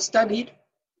I studied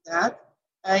that.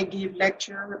 I gave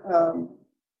lecture,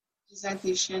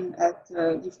 presentation at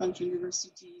different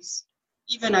universities,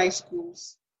 even high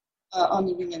schools, on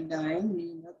living and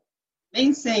dying. The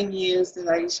main thing is that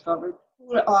I discovered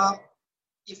people are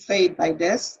afraid by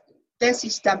death. Death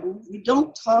is taboo. We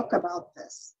don't talk about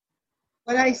death.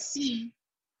 What I see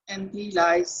and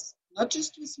realize, not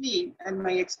just with me and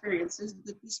my experiences,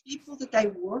 but with people that I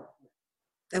work with.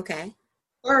 Okay.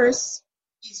 First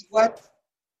is what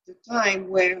the time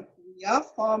where we are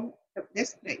from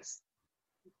this place.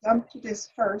 We come to this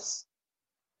earth,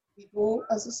 we go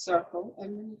as a circle,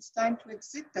 and when it's time to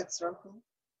exit that circle,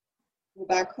 go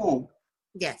back home.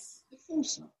 Yes. The full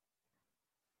circle.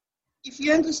 If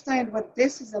you understand what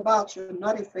this is about, you're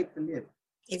not afraid to live.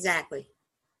 Exactly.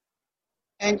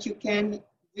 And you can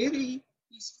very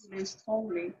peacefully,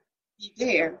 strongly be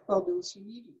there for those who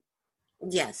need you.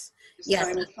 Yes. This Yes.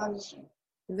 time of transition.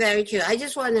 Very true. I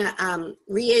just want to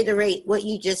reiterate what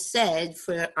you just said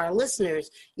for our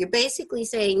listeners. You're basically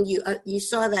saying you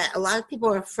saw that a lot of people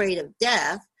are afraid of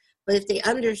death, but if they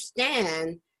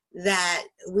understand that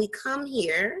we come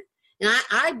here, and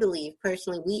I believe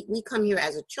personally, we come here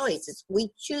as a choice. We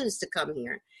choose to come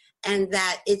here, and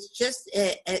that it's just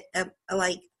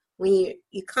like when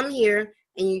you come here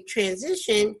and you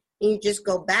transition and you just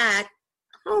go back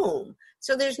home.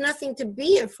 So there's nothing to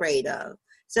be afraid of.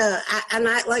 So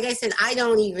like I said, I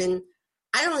don't even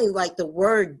like the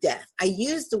word death. I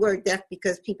use the word death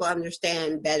because people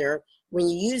understand better when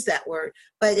you use that word.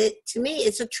 But to me,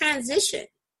 it's a transition.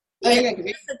 I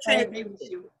agree. I agree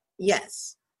with you.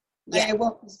 Yes. I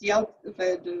work with the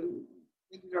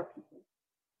regular people.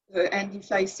 And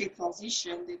if I say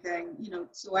transition, they can,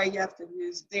 so I have to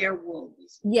use their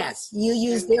words. Yes, you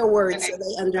use their words so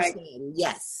they understand. Right.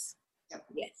 Yes. Yeah.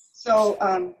 Yes. So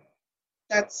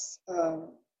that's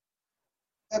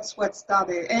what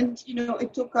started. And,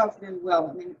 it took off very well.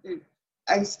 I mean,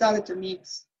 I started to meet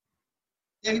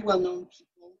very well-known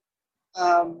people.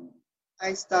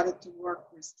 I started to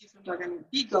work with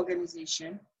different big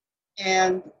organizations.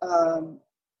 And when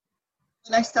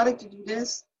I started to do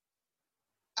this,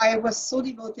 I was so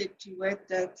devoted to it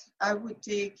that I would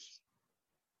take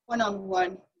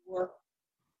one-on-one work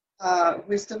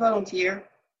with the volunteer,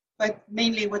 but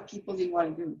mainly what people didn't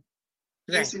want to do.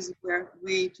 Right. This is where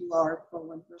way too hard for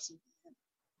one person.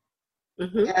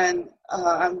 Mm-hmm. And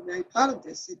I'm very proud of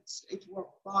this. It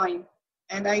worked fine.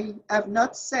 And I have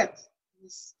not sat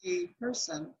with a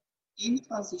person in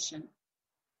transition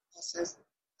process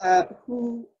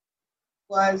who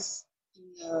was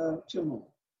in turmoil.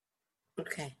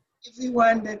 Okay.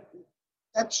 Everyone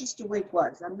that's just the way it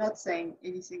was. I'm not saying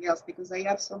anything else because I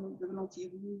have some of the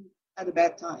volunteers who had a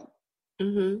bad time.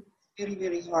 Mm-hmm. Very,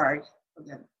 very hard for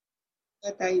them.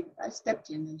 But I stepped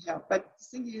in and helped. But the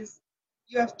thing is,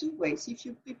 you have two ways. If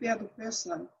you prepare the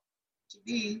person to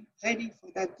be ready for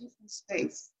that different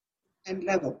space and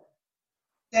level,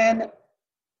 then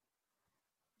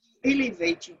you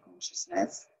elevate your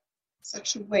consciousness in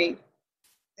such a way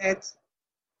that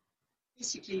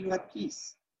basically you're at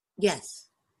peace Yes.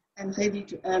 and ready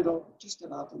to handle just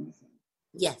about anything.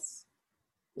 Yes.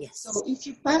 Yes. So if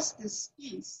you pass this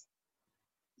peace,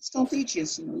 it's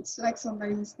contagious, It's like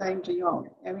somebody's dying young.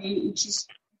 I mean, it just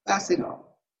pass it on.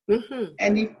 Mm-hmm.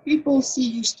 And if people see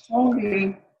you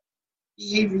strongly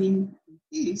behaving in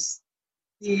peace,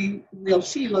 they will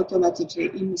feel automatically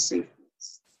in a safe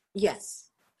place. Yes.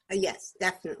 Yes,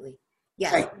 definitely.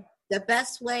 Yes. Right. The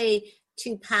best way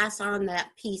to pass on that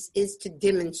peace is to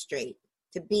demonstrate,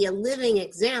 to be a living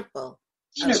example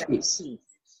Inner of that peace.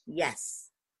 peace. Yes,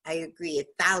 I agree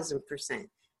 1,000%.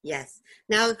 Yes.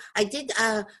 Now, I did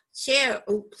share.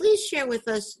 Please share with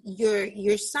us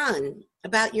your son,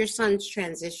 about your son's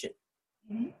transition.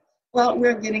 Mm-hmm. Well,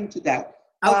 we're getting to that.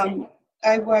 Okay.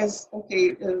 I was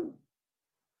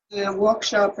the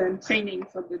workshop and training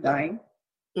for the dying.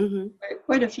 Mm-hmm.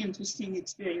 Quite a few interesting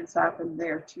experience happened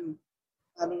there too.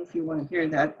 I don't know if you want to hear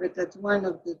that, but at one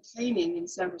of the training in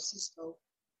San Francisco,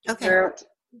 Okay.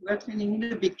 we're training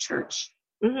in a big church,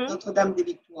 Mm-hmm. Notre Dame de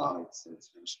Victoire. It's a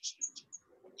French church.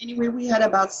 Anyway, we had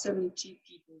about 70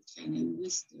 people training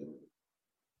with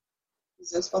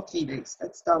us for 3 days.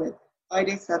 That started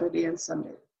Friday, Saturday, and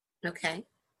Sunday. Okay.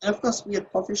 And of course, we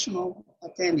had professional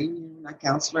attending, like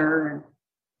counselor, and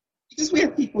because we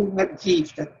had people who had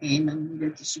grief that came and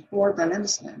needed to support and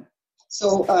understand.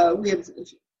 So we had,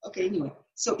 okay, anyway.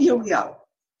 So here we are.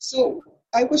 So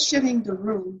I was sharing the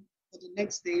room for the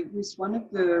next day with one of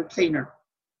the trainer.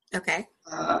 Okay.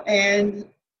 And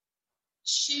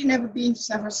she never been to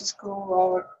San Francisco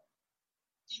or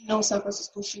didn't know San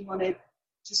Francisco. She wanted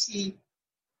to see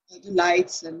the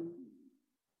lights. And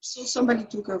so somebody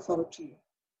took her for a tour.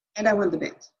 And I went to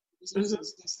bed. Because it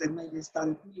was things that maybe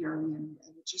started really early and I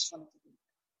just wanted to go.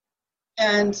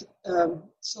 And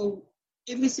so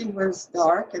everything was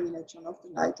dark. I mean, I turned off the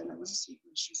light and I was asleep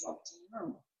when she walked in the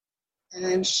room. And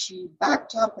then she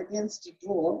backed up against the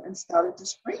door and started to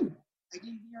scream. I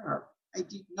didn't hear her. I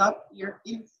did not hear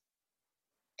anything.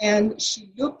 And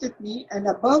she looked at me, and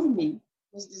above me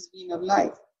was this being of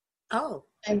light. Oh.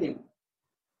 Ending.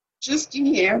 Just in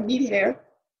here, mid-air,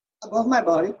 above my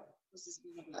body, was this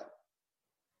being of light.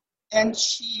 And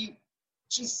she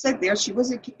just sat there. She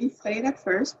was afraid at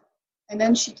first. And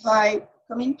then she tried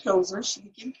coming closer. She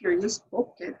became curious,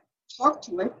 poked it, talked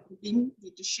to it, being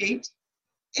with the shade.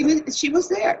 She was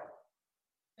there.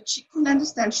 But she couldn't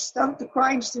understand. She started to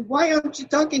cry and she said, "Why aren't you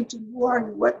talking to me? Who are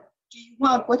you? What do you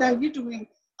want? What are you doing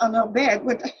on our bed?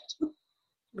 What are you doing?"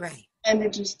 Right. And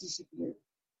it just disappeared.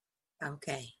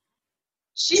 Okay.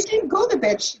 She didn't go to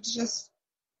bed. She just,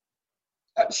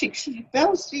 she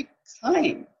fell asleep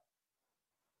crying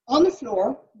on the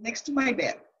floor next to my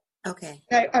bed. Okay.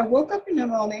 I woke up in the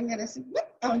morning and I said,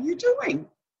 "What are you doing?"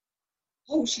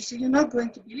 "Oh," she said, "you're not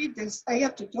going to believe this. I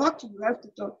have to talk to you. I have to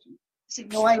talk to you." I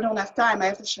said, "No, I don't have time. I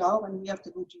have to shower and we have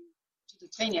to go to the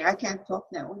training. I can't talk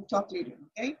now. We'll talk later,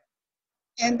 okay?"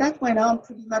 And that went on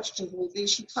pretty much the whole day.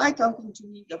 She tried talking to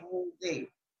me the whole day.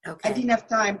 Okay. I didn't have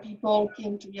time. People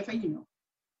came to me,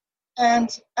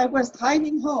 And I was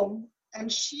driving home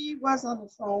and she was on the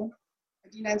phone. I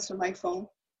didn't answer my phone.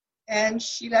 And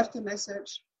she left a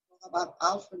message for about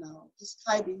half an hour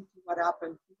describing what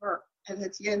happened to her. And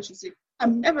at the end, she said,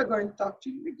 "I'm never going to talk to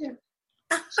you again."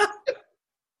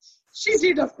 She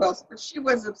did, of course, but she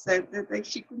was upset that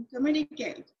she couldn't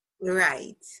communicate.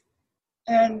 Right.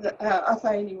 And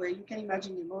anyway, you can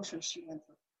imagine the emotions she went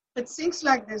through. But things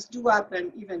like this do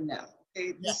happen even now.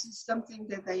 Okay? This is something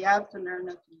that I have to learn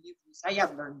how to live with. I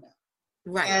have learned that.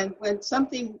 Right. And when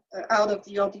something out of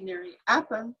the ordinary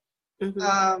happens,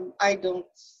 I don't,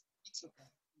 it's okay.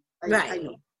 I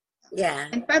know. Yeah.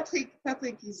 And Patrick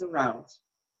is around.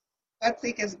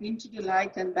 Patrick has been to the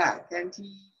light and back. And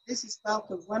this is part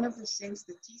of one of the things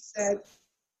that he said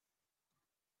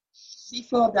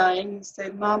before dying. He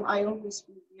said, "Mom, I always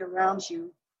will be around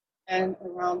you and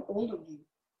around all of you.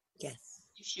 Yes.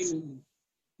 If you need me."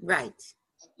 Right.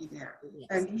 I'll be there. Yes.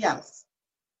 And yes.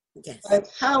 Yes.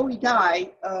 But how we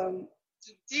die,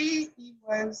 The day he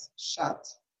was shot,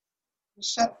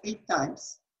 8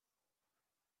 times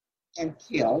and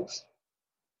killed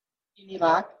in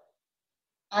Iraq,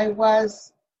 I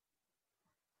was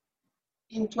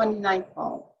in 29th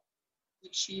Farm,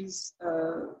 which is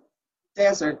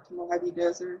desert, Mojave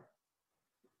Desert,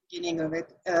 beginning of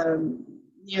it,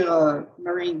 near a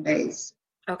marine base.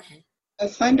 Okay. A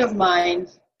friend of mine,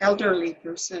 elderly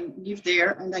person, lived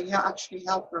there, and I actually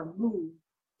helped her move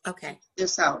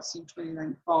this house in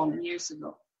 29th Farm years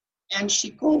ago. And she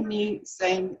called me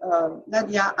saying,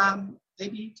 Nadia, I'm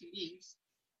ready to leave.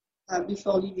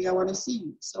 Before leaving, I want to see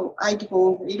you. So I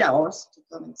drove 8 hours to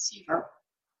come and see her.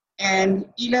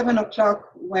 And 11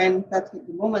 o'clock, the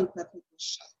moment Patrick was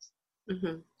shot,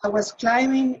 I was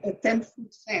climbing a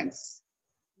 10-foot fence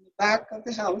in the back of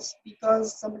the house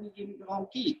because somebody gave me the wrong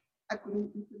key. I couldn't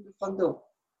open the front door.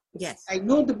 Yes. I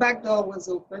know the back door was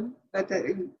open, but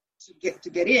to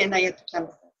get in, I had to climb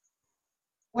the fence.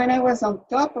 When I was on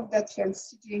top of that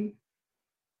fence, sitting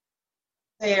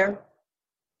there,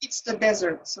 it's the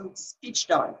desert, so it's pitch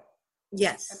dark.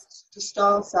 Yes. And the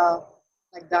stars are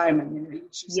like diamond,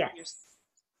 yes.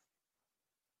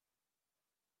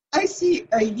 I see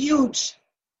a huge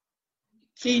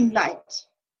clean light,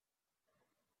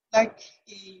 like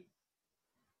a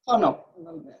funnel a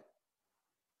little bit.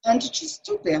 And it just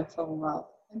stood there for a while.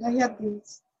 And I had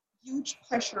this huge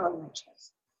pressure on my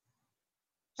chest.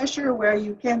 Pressure where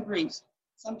you can't breathe.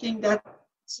 Something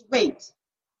that's weight.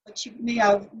 But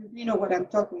you know what I'm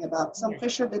talking about. Some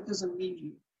pressure that doesn't leave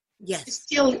you. Yes. It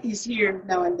still is here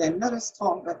now and then. Not as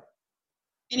strong, but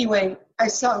anyway, I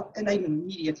saw it and I knew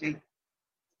immediately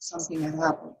something had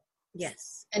happened.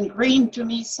 Yes. And green to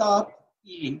me saw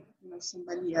healing.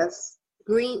 Somebody else.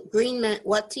 Green meant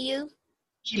what to you?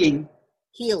 Healing.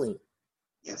 Healing.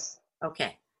 Yes.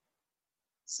 Okay.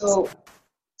 So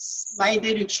my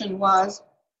deduction was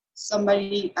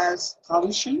somebody has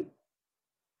transitioned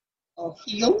or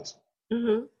healed.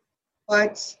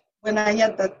 But when I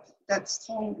had that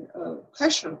strong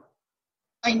pressure,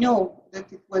 I know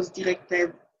that it was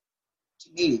directed to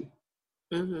me.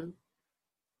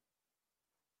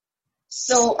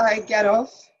 So I got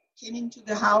off, came into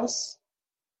the house,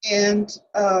 and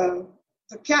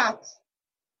the cat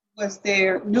was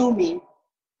there, Nomi,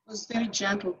 was very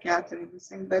gentle cat and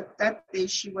everything, but that day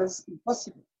she was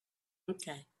impossible.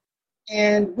 Okay.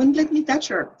 And wouldn't let me touch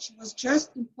her. She was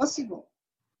just impossible.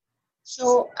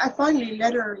 So I finally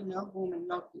let her in her room and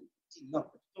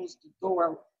closed the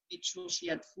door, made sure she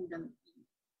had food and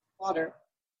water,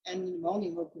 and in the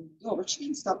morning opened the door, but she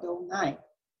didn't stop the whole night.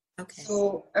 Okay.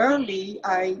 So early,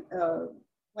 I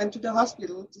went to the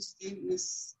hospital to stay with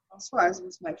Françoise,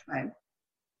 with my friend,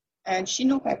 and she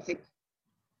knew Patrick.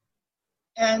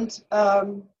 And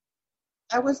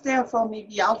I was there for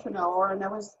maybe half an hour, and I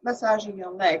was massaging her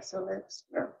legs. Her legs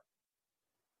were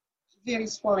very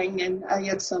swelling, and I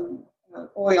had some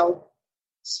oil.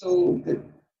 So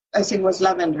I think it was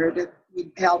lavender that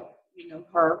would help,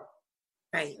 her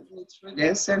go through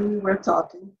this. And we were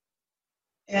talking,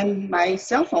 and my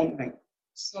cell phone rang.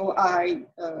 So I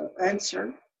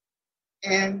answered,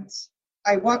 and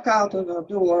I walk out of her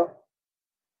door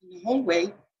in the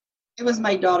hallway. It was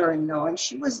my daughter-in-law, and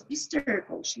she was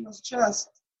hysterical. She was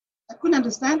I couldn't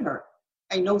understand her.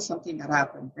 I know something had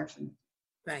happened, definitely.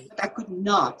 Right. But I could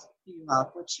not figure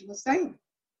out what she was saying.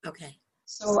 Okay.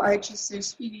 So I just say,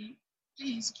 sweetie,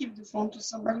 please give the phone to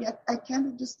somebody. I can't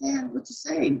understand what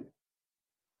you're saying.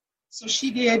 So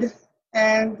she did,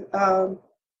 and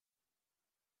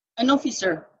an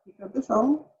officer picked up the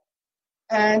phone,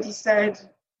 and he said,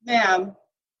 ma'am,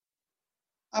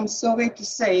 I'm sorry to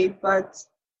say, but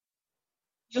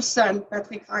your son,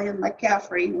 Patrick Ryan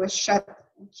McCaffrey, was shot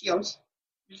and killed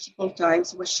multiple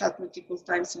times,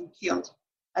 and killed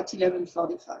at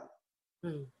 11:45.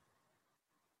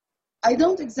 I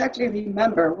don't exactly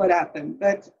remember what happened,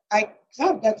 but I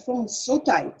grabbed that phone so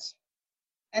tight,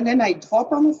 and then I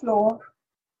dropped on the floor,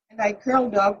 and I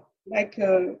curled up like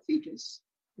a fetus.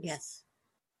 Yes.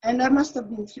 And I must have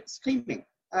been screaming.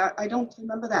 I don't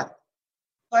remember that.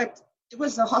 But it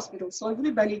was a hospital, so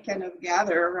everybody kind of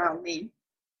gathered around me.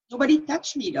 Nobody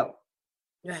touched me, though.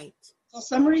 Right. For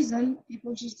some reason,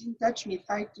 people just didn't touch me,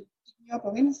 tried to pick me up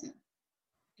or anything,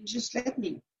 and just let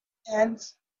me. And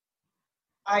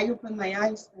I opened my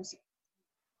eyes and said,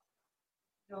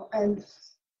 and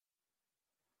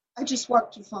I just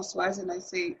walked to Françoise and I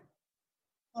say,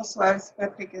 Françoise,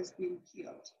 Patrick has been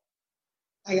killed.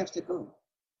 I have to go.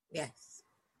 Yes.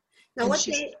 Now, what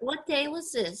day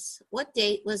was this? What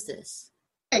date was this?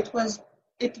 It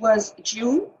was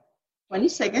June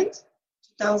 22nd,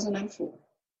 2004.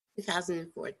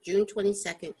 2004, June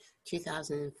 22nd,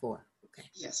 2004. Okay.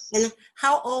 Yes. And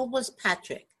how old was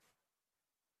Patrick?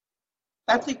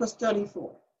 Patrick was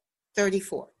 34.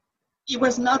 34. He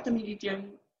was not a military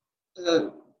uh,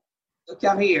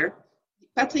 career.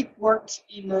 Patrick worked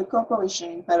in a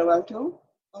corporation in Palo Alto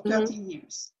for 13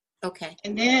 years. Okay.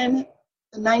 And then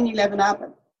the 9/11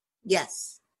 happened.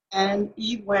 Yes. And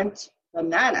he went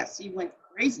bananas. He went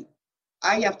crazy.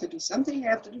 I have to do something. I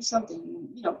have to do something,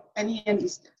 and he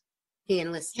enlisted. He He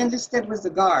enlisted. enlisted with the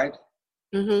Guard.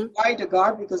 Mm-hmm. Why the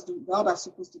Guard? Because the Guard are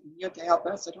supposed to be here to help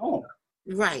us at home.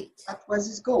 Right. That was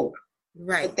his goal.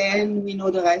 Right. But then we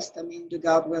know the rest. I mean, the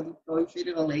Guard were deployed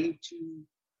federal aid to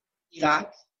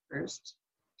Iraq first.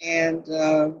 And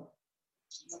 2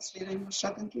 months later, he was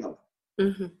shot and killed.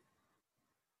 Mm-hmm.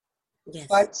 Yes.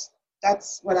 But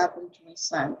that's what happened to my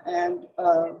son. And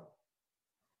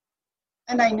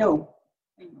I know.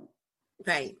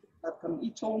 Right.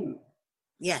 He told me.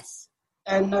 Yes.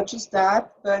 And not just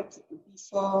that, but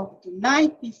the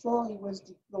night before he was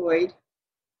deployed,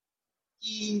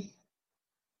 we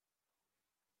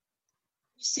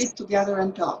sit together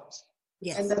and talked.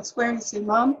 Yes. And that's where he said,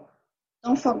 Mom,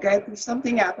 don't forget, if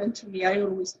something happened to me, I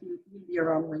always will be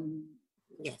around when you need.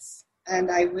 Yes. And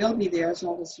I will be there as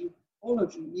long as all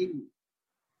of you need me.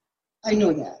 I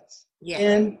know that. Yeah.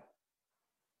 And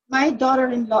my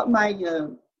daughter-in-law, my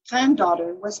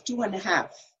granddaughter was 2.5.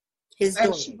 His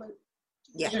and daughter. she was 2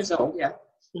 Yeah. years old, yeah.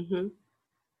 Mm-hmm.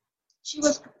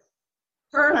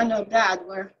 Her and her dad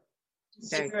were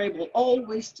inseparable,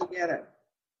 always together.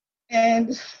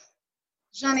 And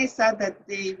Jeanne said that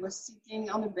they were sitting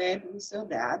on the bed with her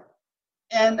dad.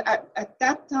 And at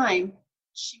that time,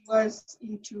 she was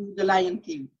into The Lion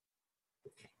King.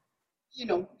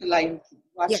 The Lion King,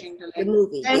 watching the Lion King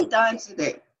movie 10 times a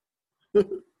day.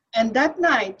 And that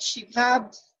night, she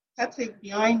grabbed Patrick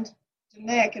behind the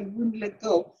neck and wouldn't let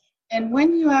go. And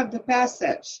when you have the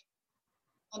passage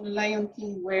on The Lion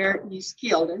King where he's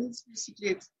killed, and it's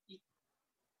basically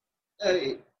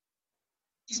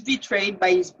he's betrayed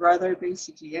by his brother,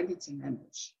 basically, and it's an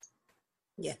ambush.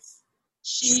 Yes.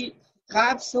 She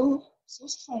grabbed so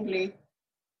strongly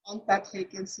on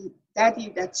Patrick and said, Daddy,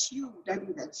 that's you.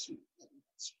 Daddy, that's you. Daddy,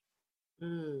 that's you.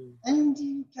 Mm. And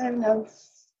he kind of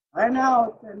ran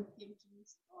out and came to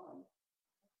his arm.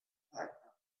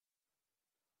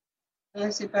 And I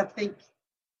said, Patrick,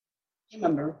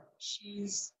 remember,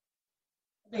 she's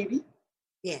a baby.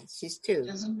 Yeah, she's 2. She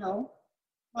doesn't know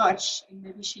much, and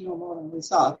maybe she knows more than we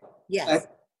thought. Yes.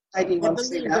 But I didn't want to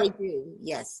say that. They do.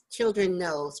 Yes. Children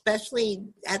know, especially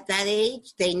at that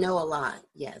age, they know a lot.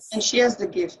 Yes. And she has the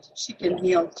gift. She can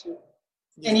heal too.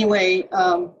 Yes. Anyway,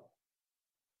 and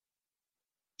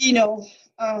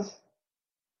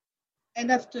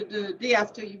after the day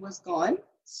after he was gone,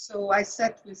 so I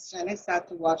sat with Janice to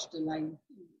watch The Lion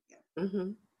King again.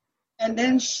 Mm-hmm. And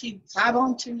then she grabbed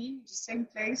onto me in the same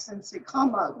place and said,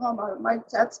 Grandma,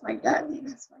 that's my daddy,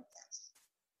 that's my dad.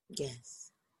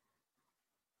 Yes.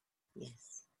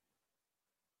 Yes.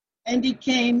 And he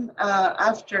came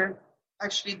after,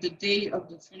 actually, the day of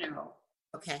the funeral.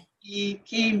 Okay. He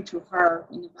came to her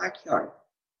in the backyard.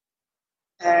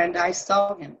 And I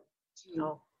saw him too.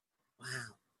 Oh,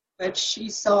 wow. But she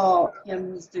saw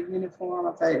him with the uniform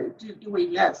of the way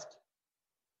he left.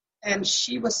 And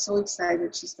she was so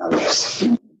excited, she started.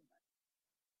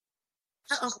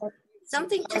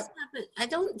 Something just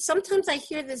happened. Sometimes I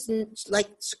hear this like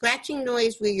scratching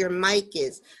noise where your mic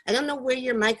is. I don't know where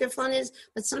your microphone is,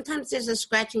 but sometimes there's a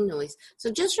scratching noise.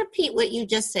 So just repeat what you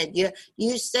just said. You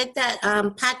said that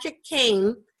Patrick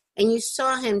came and you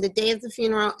saw him the day of the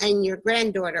funeral and your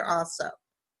granddaughter also.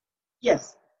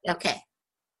 Yes. Okay.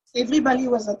 Everybody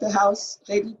was at the house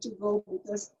ready to go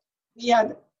because we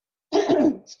had,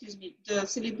 the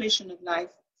celebration of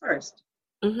life first.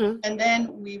 Mm-hmm. And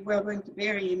then we were going to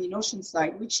bury him in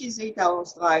Oceanside, which is 8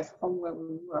 hours drive from where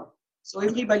we were. So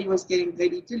everybody was getting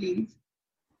ready to leave.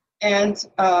 And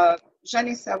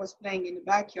Janessa was playing in the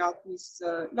backyard with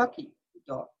Lucky, the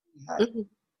dog we had. Mm-hmm.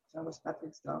 That was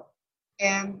Patrick's dog.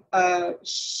 And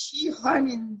she ran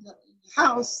in the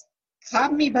house,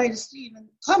 grabbed me by the sleeve, and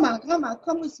come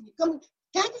with me, come.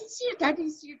 Daddy's here,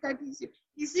 Daddy's here, Daddy's here.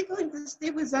 Is he going to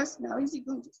stay with us now? Is he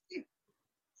going to stay?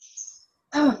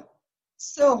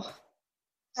 So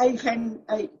I came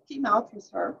out with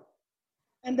her,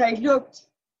 and I looked.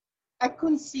 I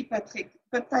couldn't see Patrick,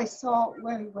 but I saw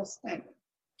where he was standing.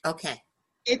 Okay.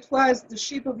 It was the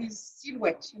shape of his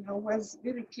silhouette, was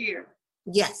very clear.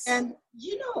 Yes. And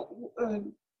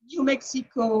New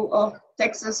Mexico or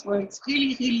Texas, where it's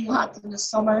really, really hot in the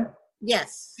summer.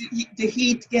 Yes. The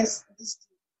heat gets, it's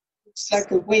like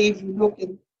a wave. You look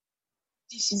and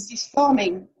this is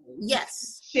forming.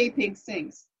 Yes. Shaping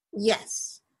things.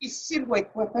 Yes. his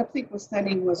silhouette, where Patrick was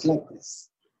standing, was like this.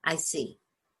 I see.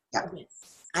 Yeah.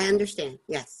 Yes. I understand.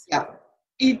 Yes. Yeah.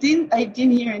 I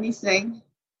didn't hear anything,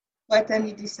 but then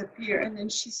he disappeared. And then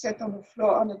she sat on the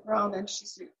floor, on the ground, and she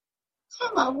said,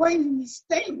 Mama, why isn't he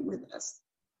staying with us?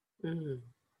 Mm.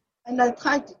 And I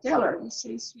tried to tell her, he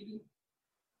says, sweetie,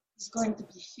 he's going to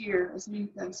be here as many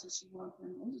times as you want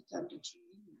and all the time that you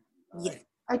need him. Yeah.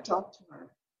 I talked to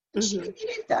her. And she Mm-hmm.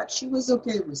 believed that. She was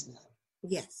okay with that.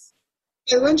 Yes.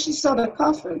 And when she saw the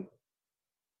coffin,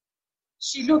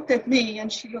 she looked at me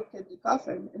and she looked at the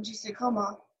coffin and she said,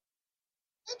 Mama,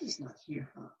 Daddy's not here,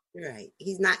 huh? Right.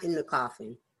 He's not in the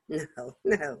coffin. No,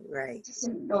 no, right. She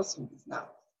said, no, son, he's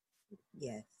not.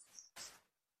 Yes.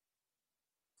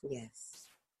 Yes.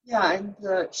 Yeah, and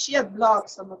she had blocked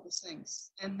some of the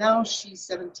things. And now she's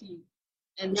 17.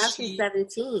 And Now she's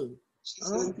 17. She's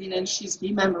 17 and she's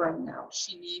remembering now.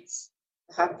 She needs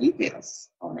to have details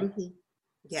on it. Mm-hmm.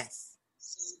 Yes.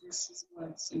 So this is one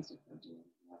of the things that we're doing.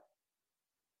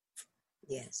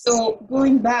 Yes. So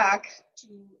going back to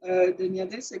the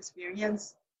near-death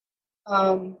experience,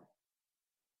 I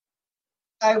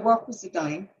worked with the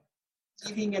dying,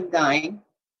 living and dying,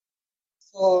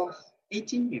 for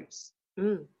 18 years.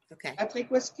 Okay. Patrick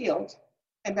was killed,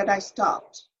 and then I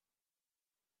stopped.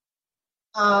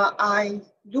 I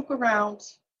look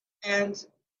around, and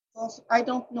I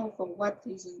don't know for what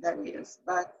reason that is,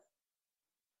 but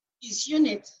his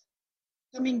unit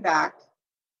coming back,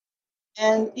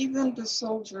 and even the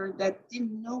soldier that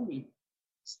didn't know me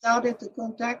started to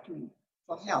contact me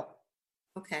for help.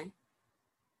 Okay.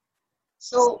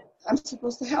 So I'm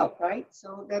supposed to help, right?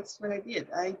 So that's what I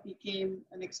did. I became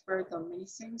an expert on many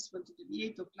things, went to the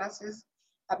VA, took classes.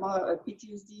 I'm a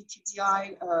PTSD,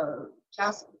 TBI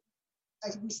class.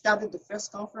 We started the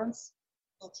first conference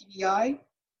for TBI,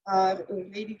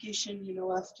 education,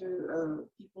 after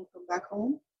people come back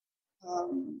home,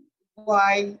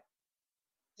 why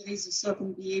there is a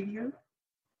certain behavior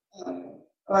or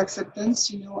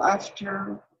acceptance,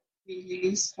 after we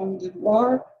release from the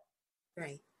war.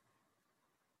 Right.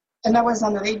 And I was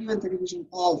on the radio and television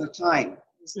all the time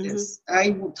with this. Mm-hmm.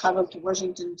 I would travel to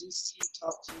Washington, D.C.,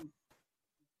 talk to the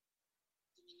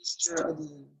minister or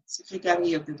the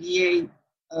secretary of the VA,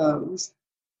 with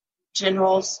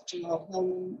generals, General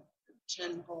Hillman,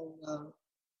 General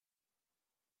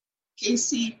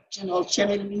Casey, General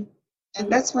Cheney.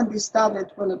 And that's when they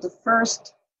started one of the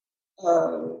first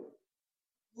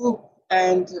group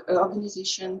and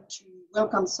organization to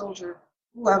welcome soldiers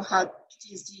who have had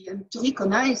PTSD and to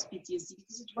recognize PTSD,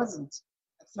 because it wasn't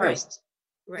at first.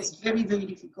 Right. It was very, very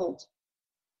difficult.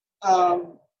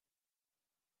 So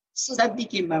that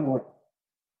became my work.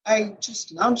 I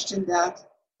just launched in that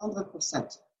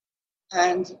 100%.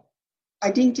 And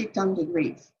I didn't take down the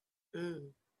grave.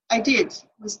 I did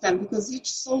with them, because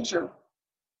each soldier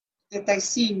that I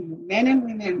see, men and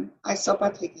women, I saw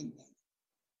Patrick in them.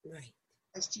 Right.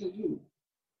 I still do.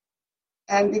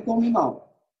 And they call me Mom.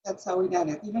 That's how we done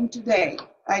it. Even today,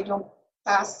 I don't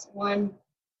pass one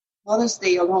Mother's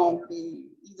Day alone. They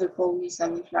either call me,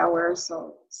 send me flowers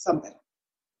or something.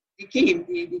 They came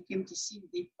to see me.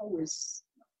 They always.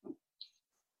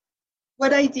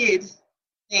 What I did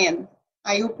then,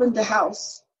 I opened the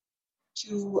house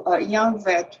to a young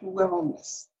vet who were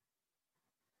homeless.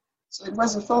 So it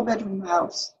was a 4-bedroom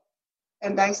house.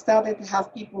 And I started to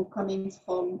have people coming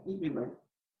from everywhere.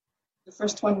 The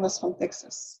first one was from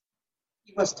Texas.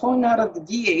 He was thrown out of the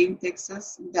VA in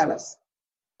Texas, in Dallas.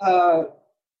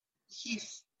 He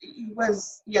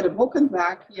had a broken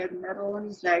back. He had metal on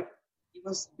his leg. He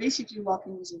was basically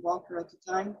walking with a walker at the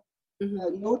time.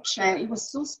 Mm-hmm. No chain. He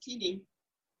was so skinny,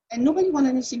 and nobody wanted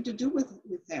anything to do with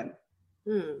him.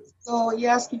 So he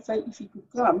asked me if he could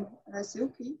come, and I said,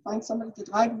 okay, find somebody to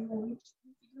drive me, and we'll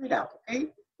figure it out.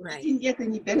 Okay. Right. He didn't get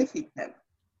any benefit then.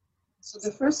 So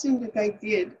the first thing that I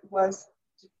did was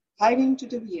to hide him to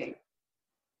the VA,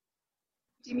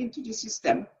 put him into the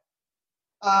system.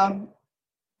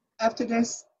 After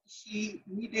this, he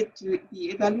needed to be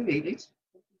evaluated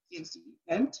for PTSD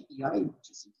and TBI,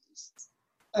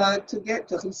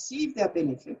 to receive their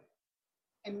benefit.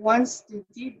 And once they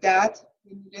did that,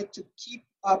 they needed to keep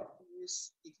up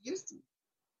with PTSD.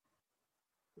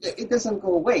 It doesn't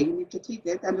go away. You need to treat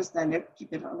it, understand it,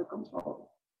 keep it under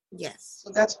control. Yes.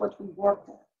 So that's what we worked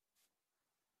on.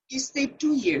 He stayed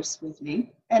 2 years with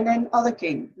me, and then other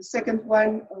came. The second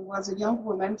one was a young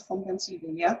woman from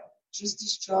Pennsylvania, just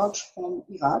discharged from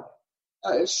Iraq.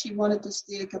 She wanted to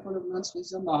stay a couple of months with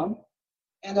her mom,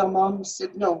 and her mom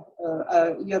said, no,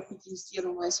 you have PTSD, I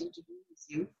don't want anything to do with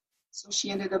you. So she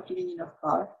ended up living in her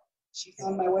car. She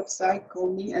found my website,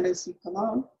 called me, and I said, come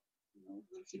on,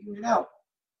 we'll figure it out.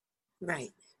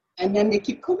 Right. And then they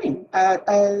keep coming.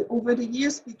 Over the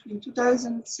years between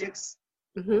 2006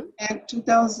 and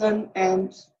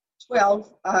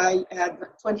 2012, I had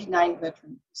 29 veterans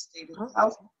who stayed in the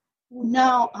house who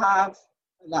now have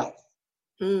a life.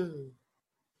 Mm.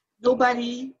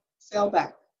 Nobody fell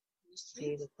back.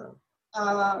 Beautiful.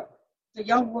 The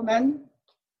young woman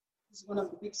is one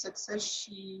of the big success.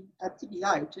 She had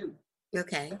TBI too.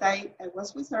 Okay. But I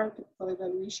was with her for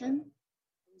evaluation.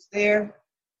 I was there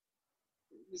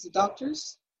with the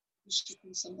doctors. She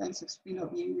can sometimes explain her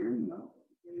behavior,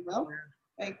 very well.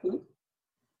 Very good.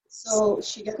 So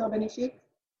she got her benefit.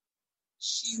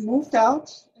 She moved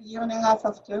out a year and a half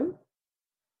after,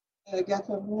 got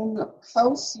her own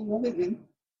house in Oregon.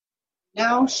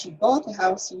 Now she bought a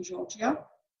house in Georgia,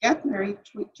 got married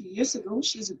 2 years ago.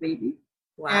 She's a baby.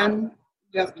 Wow. And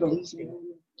we have clothes.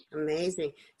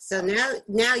 Amazing. So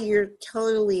now you're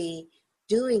totally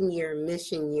doing your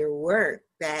mission, your work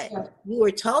that you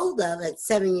were told of at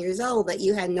 7 years old, that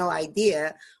you had no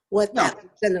idea what that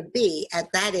was going to be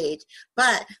at that age.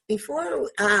 But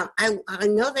before, I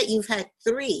know that you've had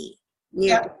 3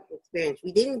 near-death experiences.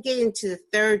 We didn't get into the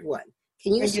third one.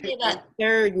 Can you share that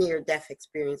third near-death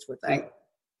experience with us? Right.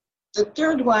 The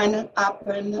third one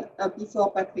happened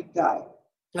before Patrick died.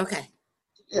 Okay.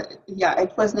 Yeah,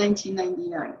 it was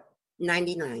 1999.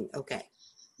 99, okay.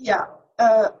 Yeah.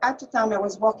 At the time, I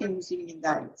was working with living and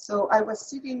dying. So I was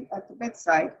sitting at the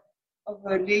bedside of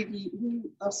a lady who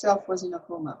herself was in a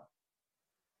coma.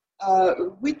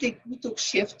 We took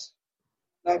shift,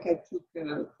 like I took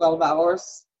 12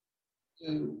 hours.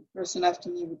 The person after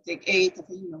me would take 8. I think,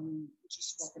 we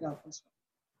just work it out this way.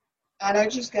 And I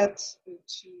just got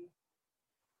to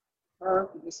her,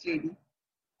 this lady,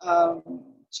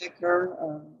 check her,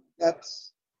 got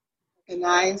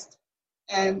organized.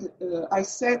 And I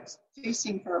sat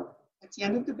facing her at the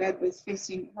end of the bed, but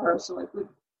facing her so I could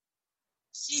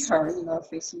see her,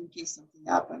 facing in case something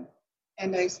happened.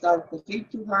 And I started to read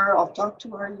to her or talk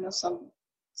to her, something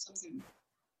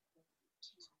to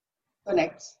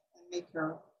connect and make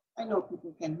her. I know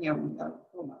people can hear me.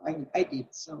 I did.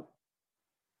 So,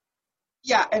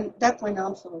 yeah, and that went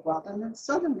on for a while. And then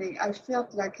suddenly I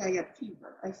felt like I had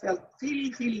fever. I felt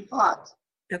really, really hot.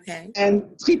 Okay.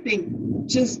 And dripping,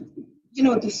 just,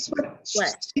 the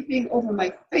sweat dripping over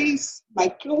my face. My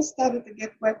clothes started to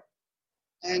get wet.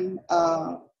 And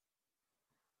I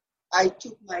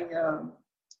took my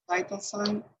vital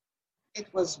sign. It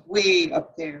was way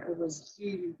up there. It was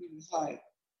really, really high.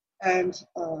 And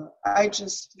I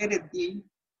just let it be.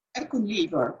 I couldn't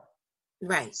leave her.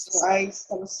 Right. So I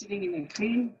was sitting in a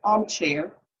green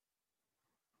armchair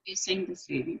facing this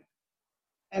lady.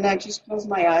 And I just closed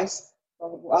my eyes for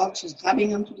a while, just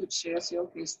grabbing onto the chair, say,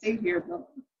 okay, stay here. Don't,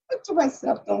 to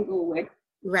myself, don't go away.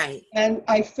 Right. And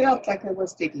I felt like I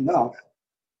was taking off.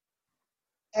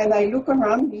 And I look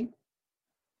around me,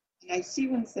 and I see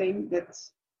one thing that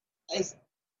I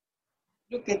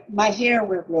look at, my hair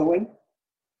were glowing.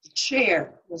 The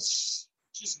chair was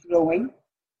just glowing.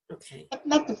 Okay. But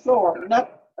not the floor,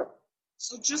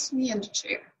 so just me and the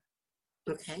chair.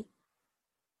 Okay.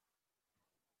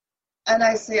 And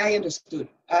I say, I understood.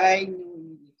 I knew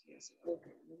immediately. I said,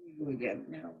 okay, here we go again.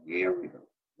 Now, here we go.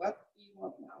 What do you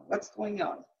want now? What's going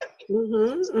on?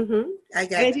 I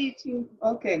got ready to,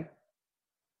 okay.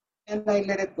 And I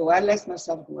let it go. I let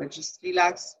myself go. I just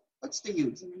relax. What's the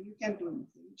use? You can't do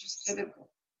anything. You just let it go.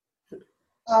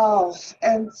 Oh,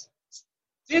 and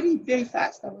very, very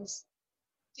fast, I was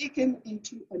taken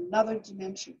into another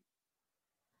dimension.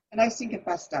 And I think I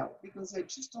passed out because I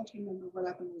just don't remember what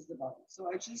happened with the body. So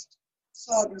I just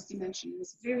saw this dimension. It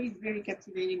was very, very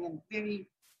captivating and very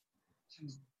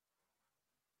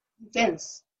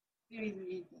intense. Very,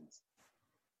 very intense.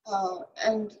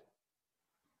 And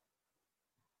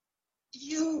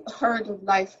you heard of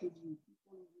life review.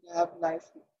 People would have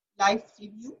life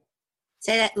review.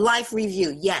 Say that, life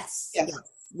review. Yes.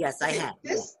 Yes, I have.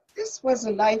 This was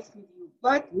a life review,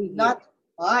 but not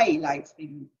my life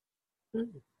review.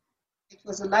 Mm-hmm. It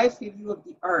was a life review of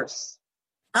the earth.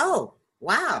 Oh,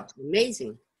 wow.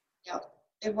 Amazing. Yeah.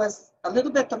 It was a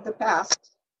little bit of the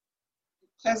past, the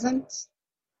present,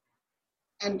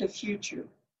 and the future.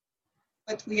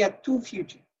 But we had 2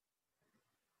 futures.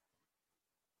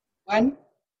 1,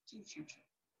 2 futures.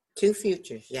 2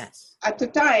 futures, yes. At the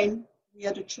time, we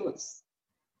had a choice.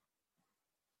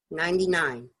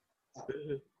 99. Yeah.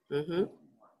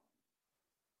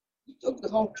 We took the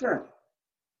wrong turn.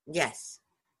 Yes.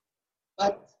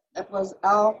 But that was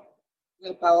our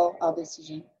willpower, our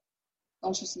decision.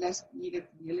 Consciousness needed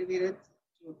to be elevated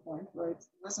to a point where it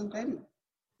wasn't ready.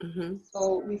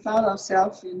 So we found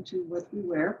ourselves into what we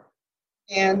were.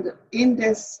 And in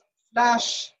this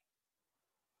flash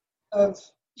of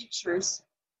pictures.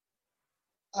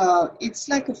 It's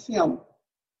like a film,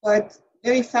 but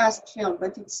very fast film,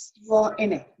 but you are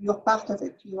in it. You're part of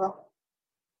it. You are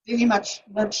very much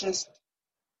not just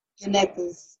in it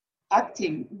as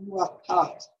acting, you are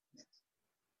part.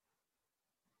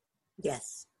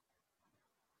 Yes.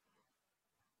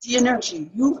 The energy,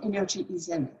 your energy is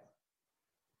in it.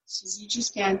 So you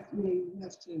just can't, you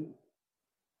have to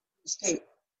stay.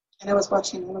 And I was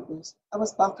watching all of this. I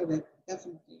was part of it,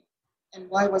 definitely. And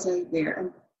why was I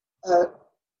there? And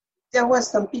there was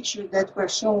some pictures that were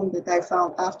shown that I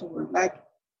found afterward, like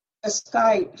a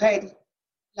sky red,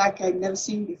 like I'd never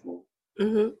seen before.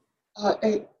 Mm-hmm.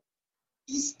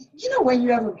 When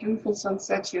you have a beautiful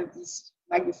sunset, you have these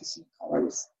magnificent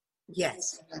colors.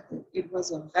 Yes. It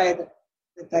was a red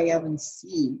that I haven't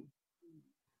seen.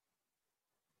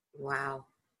 Wow.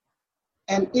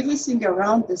 And everything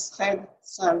around this red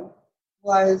sun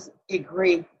was a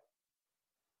gray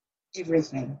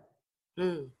everything.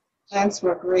 Plants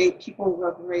were gray, people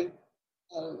were gray,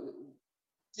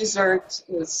 desert,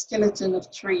 skeleton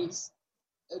of trees,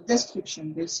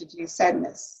 destruction, basically,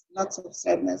 sadness, lots of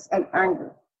sadness and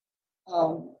anger.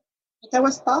 But I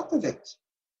was part of it.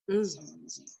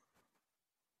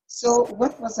 So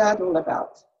what was that all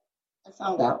about? I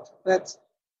found out. But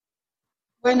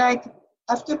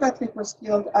after Patrick was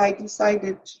killed, I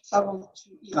decided to travel to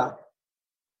Iraq.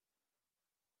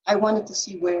 I wanted to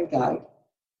see where he died.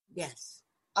 Yes.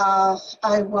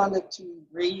 I wanted to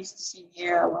raise the same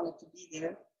hair. I wanted to be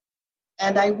there.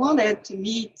 And I wanted to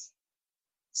meet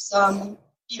some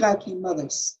Iraqi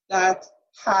mothers that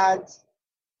had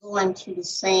gone through the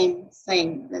same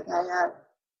thing that I had,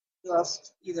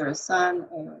 lost either a son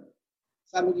or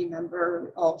a family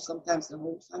member or sometimes the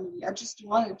whole family. I just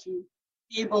wanted to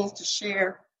be able to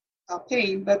share our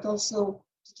pain, but also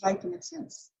to try to make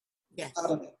sense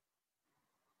out of it.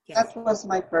 Yes. That was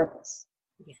my purpose.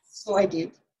 Yes. So I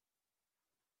did.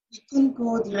 We couldn't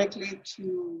go directly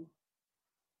to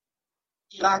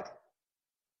Iraq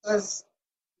because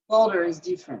the border is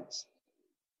different.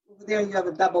 Over there you have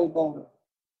a double border.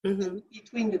 And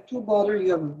between the two borders you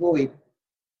have a void.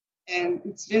 And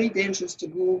it's very dangerous to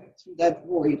go through that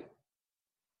void.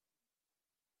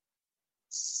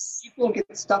 People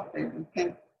get stuck there and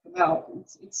can't come out.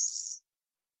 It's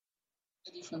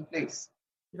a different place.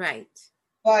 Right.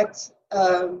 But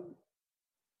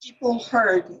people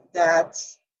heard that,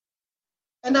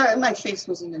 and my face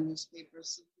was in the newspaper,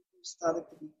 so people started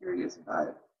to be curious about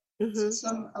it. So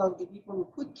some of the people who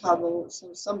could travel,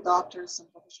 so some doctors, some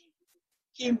professional people,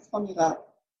 came from Iraq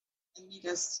and meet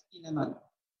us in Amman.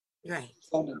 Right.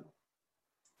 For them.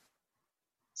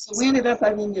 So we ended up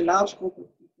having a large group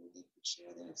of people that could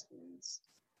share their experience.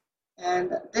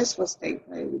 And this was taped,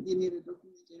 right? We didn't need a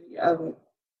documentary of it.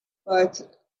 But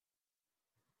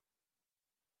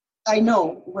I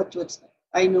know what to expect.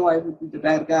 I know I would be the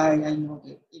bad guy. I know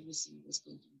that everything was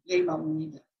going to be blamed on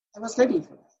me. I was ready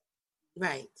for that.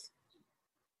 Right.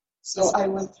 So I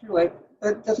went through it.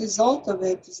 But the result of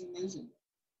it is amazing.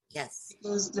 Yes.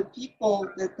 Because the people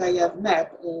that I have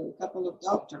met, a couple of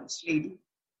doctors, lady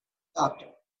doctor,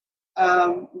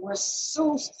 were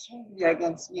so strongly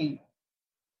against me.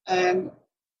 And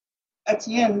at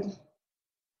the end,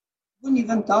 wouldn't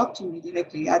even talk to me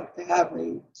directly. I had to have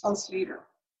a translator.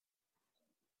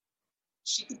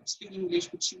 She could speak English,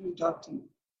 but she wouldn't talk to me.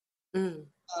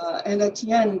 And at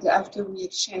the end, after we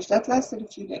exchanged, that lasted a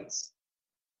few days.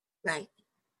 Right.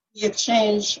 We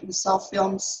exchanged, we saw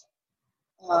films,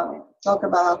 talk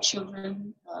about our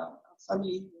children, our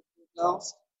family that we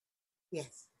lost.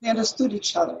 Yes. We understood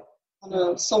each other on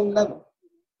a soul level.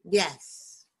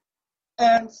 Yes.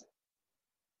 And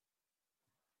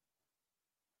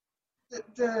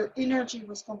the energy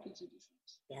was completely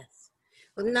different. Yes.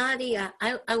 Well, Nadia,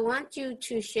 I want you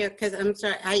to share, because I'm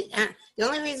sorry, the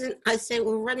only reason I say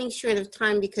we're running short of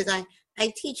time because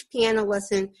I teach piano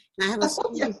lesson and I have a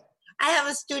student. I have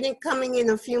a student coming in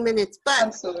a few minutes, but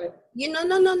I'm sorry.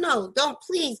 No.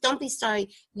 Don't be sorry.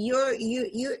 You're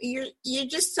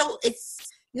just so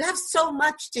you have so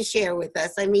much to share with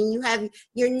us. I mean, you have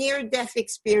your near-death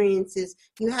experiences.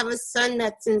 You have a son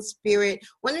that's in spirit.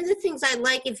 One of the things I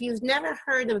like, if you've never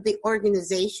heard of the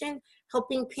organization,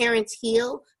 Helping Parents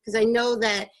Heal, because I know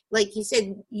that, like you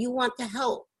said, you want to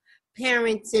help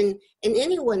parents and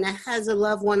anyone that has a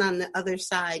loved one on the other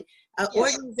side. An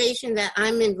organization that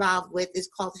I'm involved with is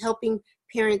called Helping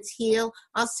Parents Heal.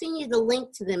 I'll send you the link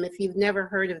to them if you've never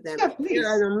heard of them. Yeah,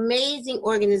 they're an amazing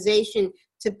organization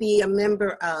to be a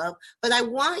member of. But I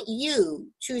want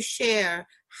you to share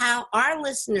how our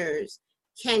listeners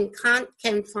can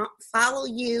follow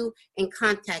you and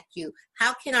contact you.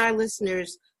 How can our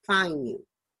listeners find you?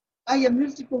 I have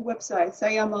multiple websites.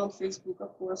 I am on Facebook,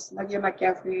 of course, Nadia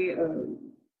McCaffrey.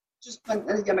 Just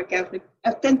Nadia McCaffrey. I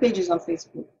have 10 pages on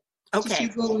Facebook. But if Okay. you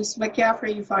go with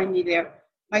McCaffrey, you find me there.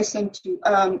 My son too.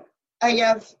 I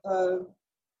have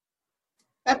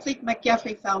Patrick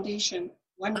McCaffrey Foundation,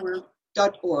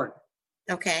 oneword.org.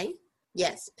 Okay.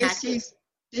 Yes. This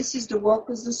is the work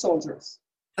with the soldiers.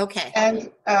 Okay.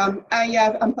 And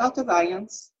I'm part of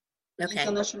IANS, Okay.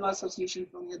 International Association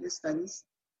for Near Death Studies.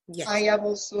 Yes. I have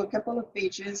also a couple of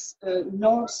pages,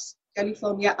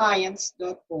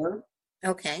 northcaliforniaians.org.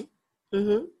 Okay.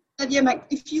 Mm-hmm. Nadia,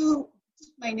 if you put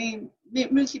my name,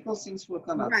 multiple things will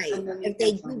come up. Right. And then If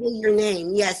they Google your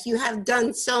name, yes, you have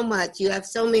done so much. You have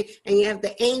so many, and you have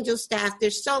the angel staff.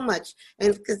 There's so much.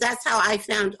 And because that's how I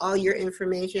found all your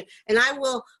information. And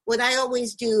what I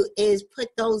always do is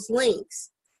put those links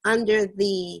under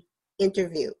the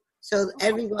interview. So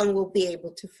everyone will be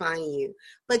able to find you.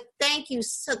 But thank you.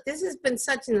 So this has been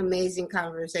such an amazing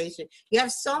conversation. You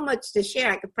have so much to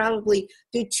share. I could probably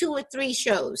do 2 or 3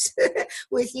 shows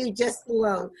with you just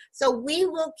alone. So we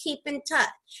will keep in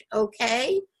touch.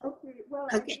 Okay. Okay. Well.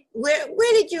 Okay.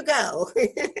 Where did you go?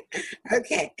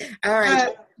 Okay. All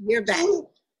right. You're back.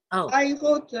 I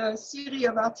wrote a series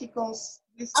of articles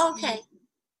with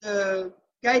the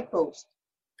guidepost.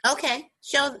 Okay.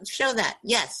 Show that.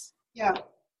 Yes. Yeah.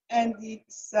 And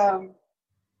it's, I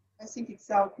think it's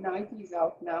out now. It is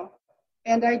out now.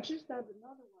 And I just had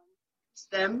another one. It's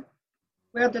them,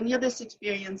 where the near-death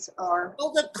experience are.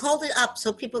 Hold it up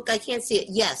so people, I can't see it.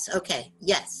 Yes. Okay.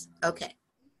 Yes. Okay.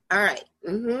 All right.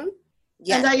 Mm-hmm.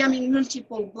 Yes. And I am in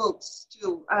multiple books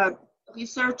too.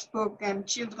 Research book and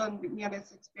children with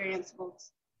near-death experience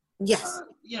books. Yes.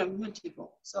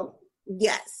 Multiple. So.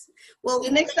 Yes. Well,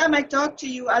 the next time I talk to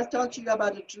you, I'll talk to you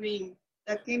about a dream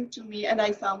that came to me, and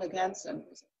I found a grandson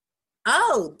with it.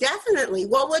 Oh, definitely.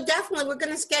 Well, we're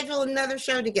going to schedule another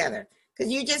show together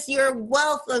because you're a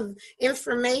wealth of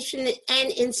information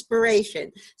and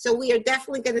inspiration. So we are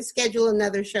definitely going to schedule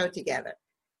another show together.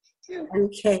 Sure.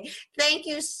 Okay. Thank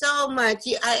you so much.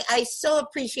 I so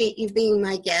appreciate you being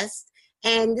my guest,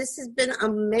 and this has been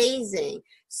amazing.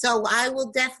 So I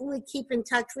will definitely keep in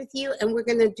touch with you, and we're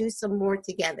going to do some more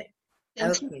together.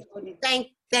 Thank Okay. you.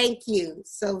 Thank you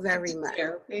so very much.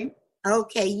 Okay.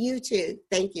 Okay, you too.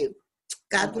 Thank you.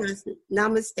 God bless.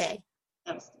 Namaste.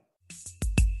 Namaste.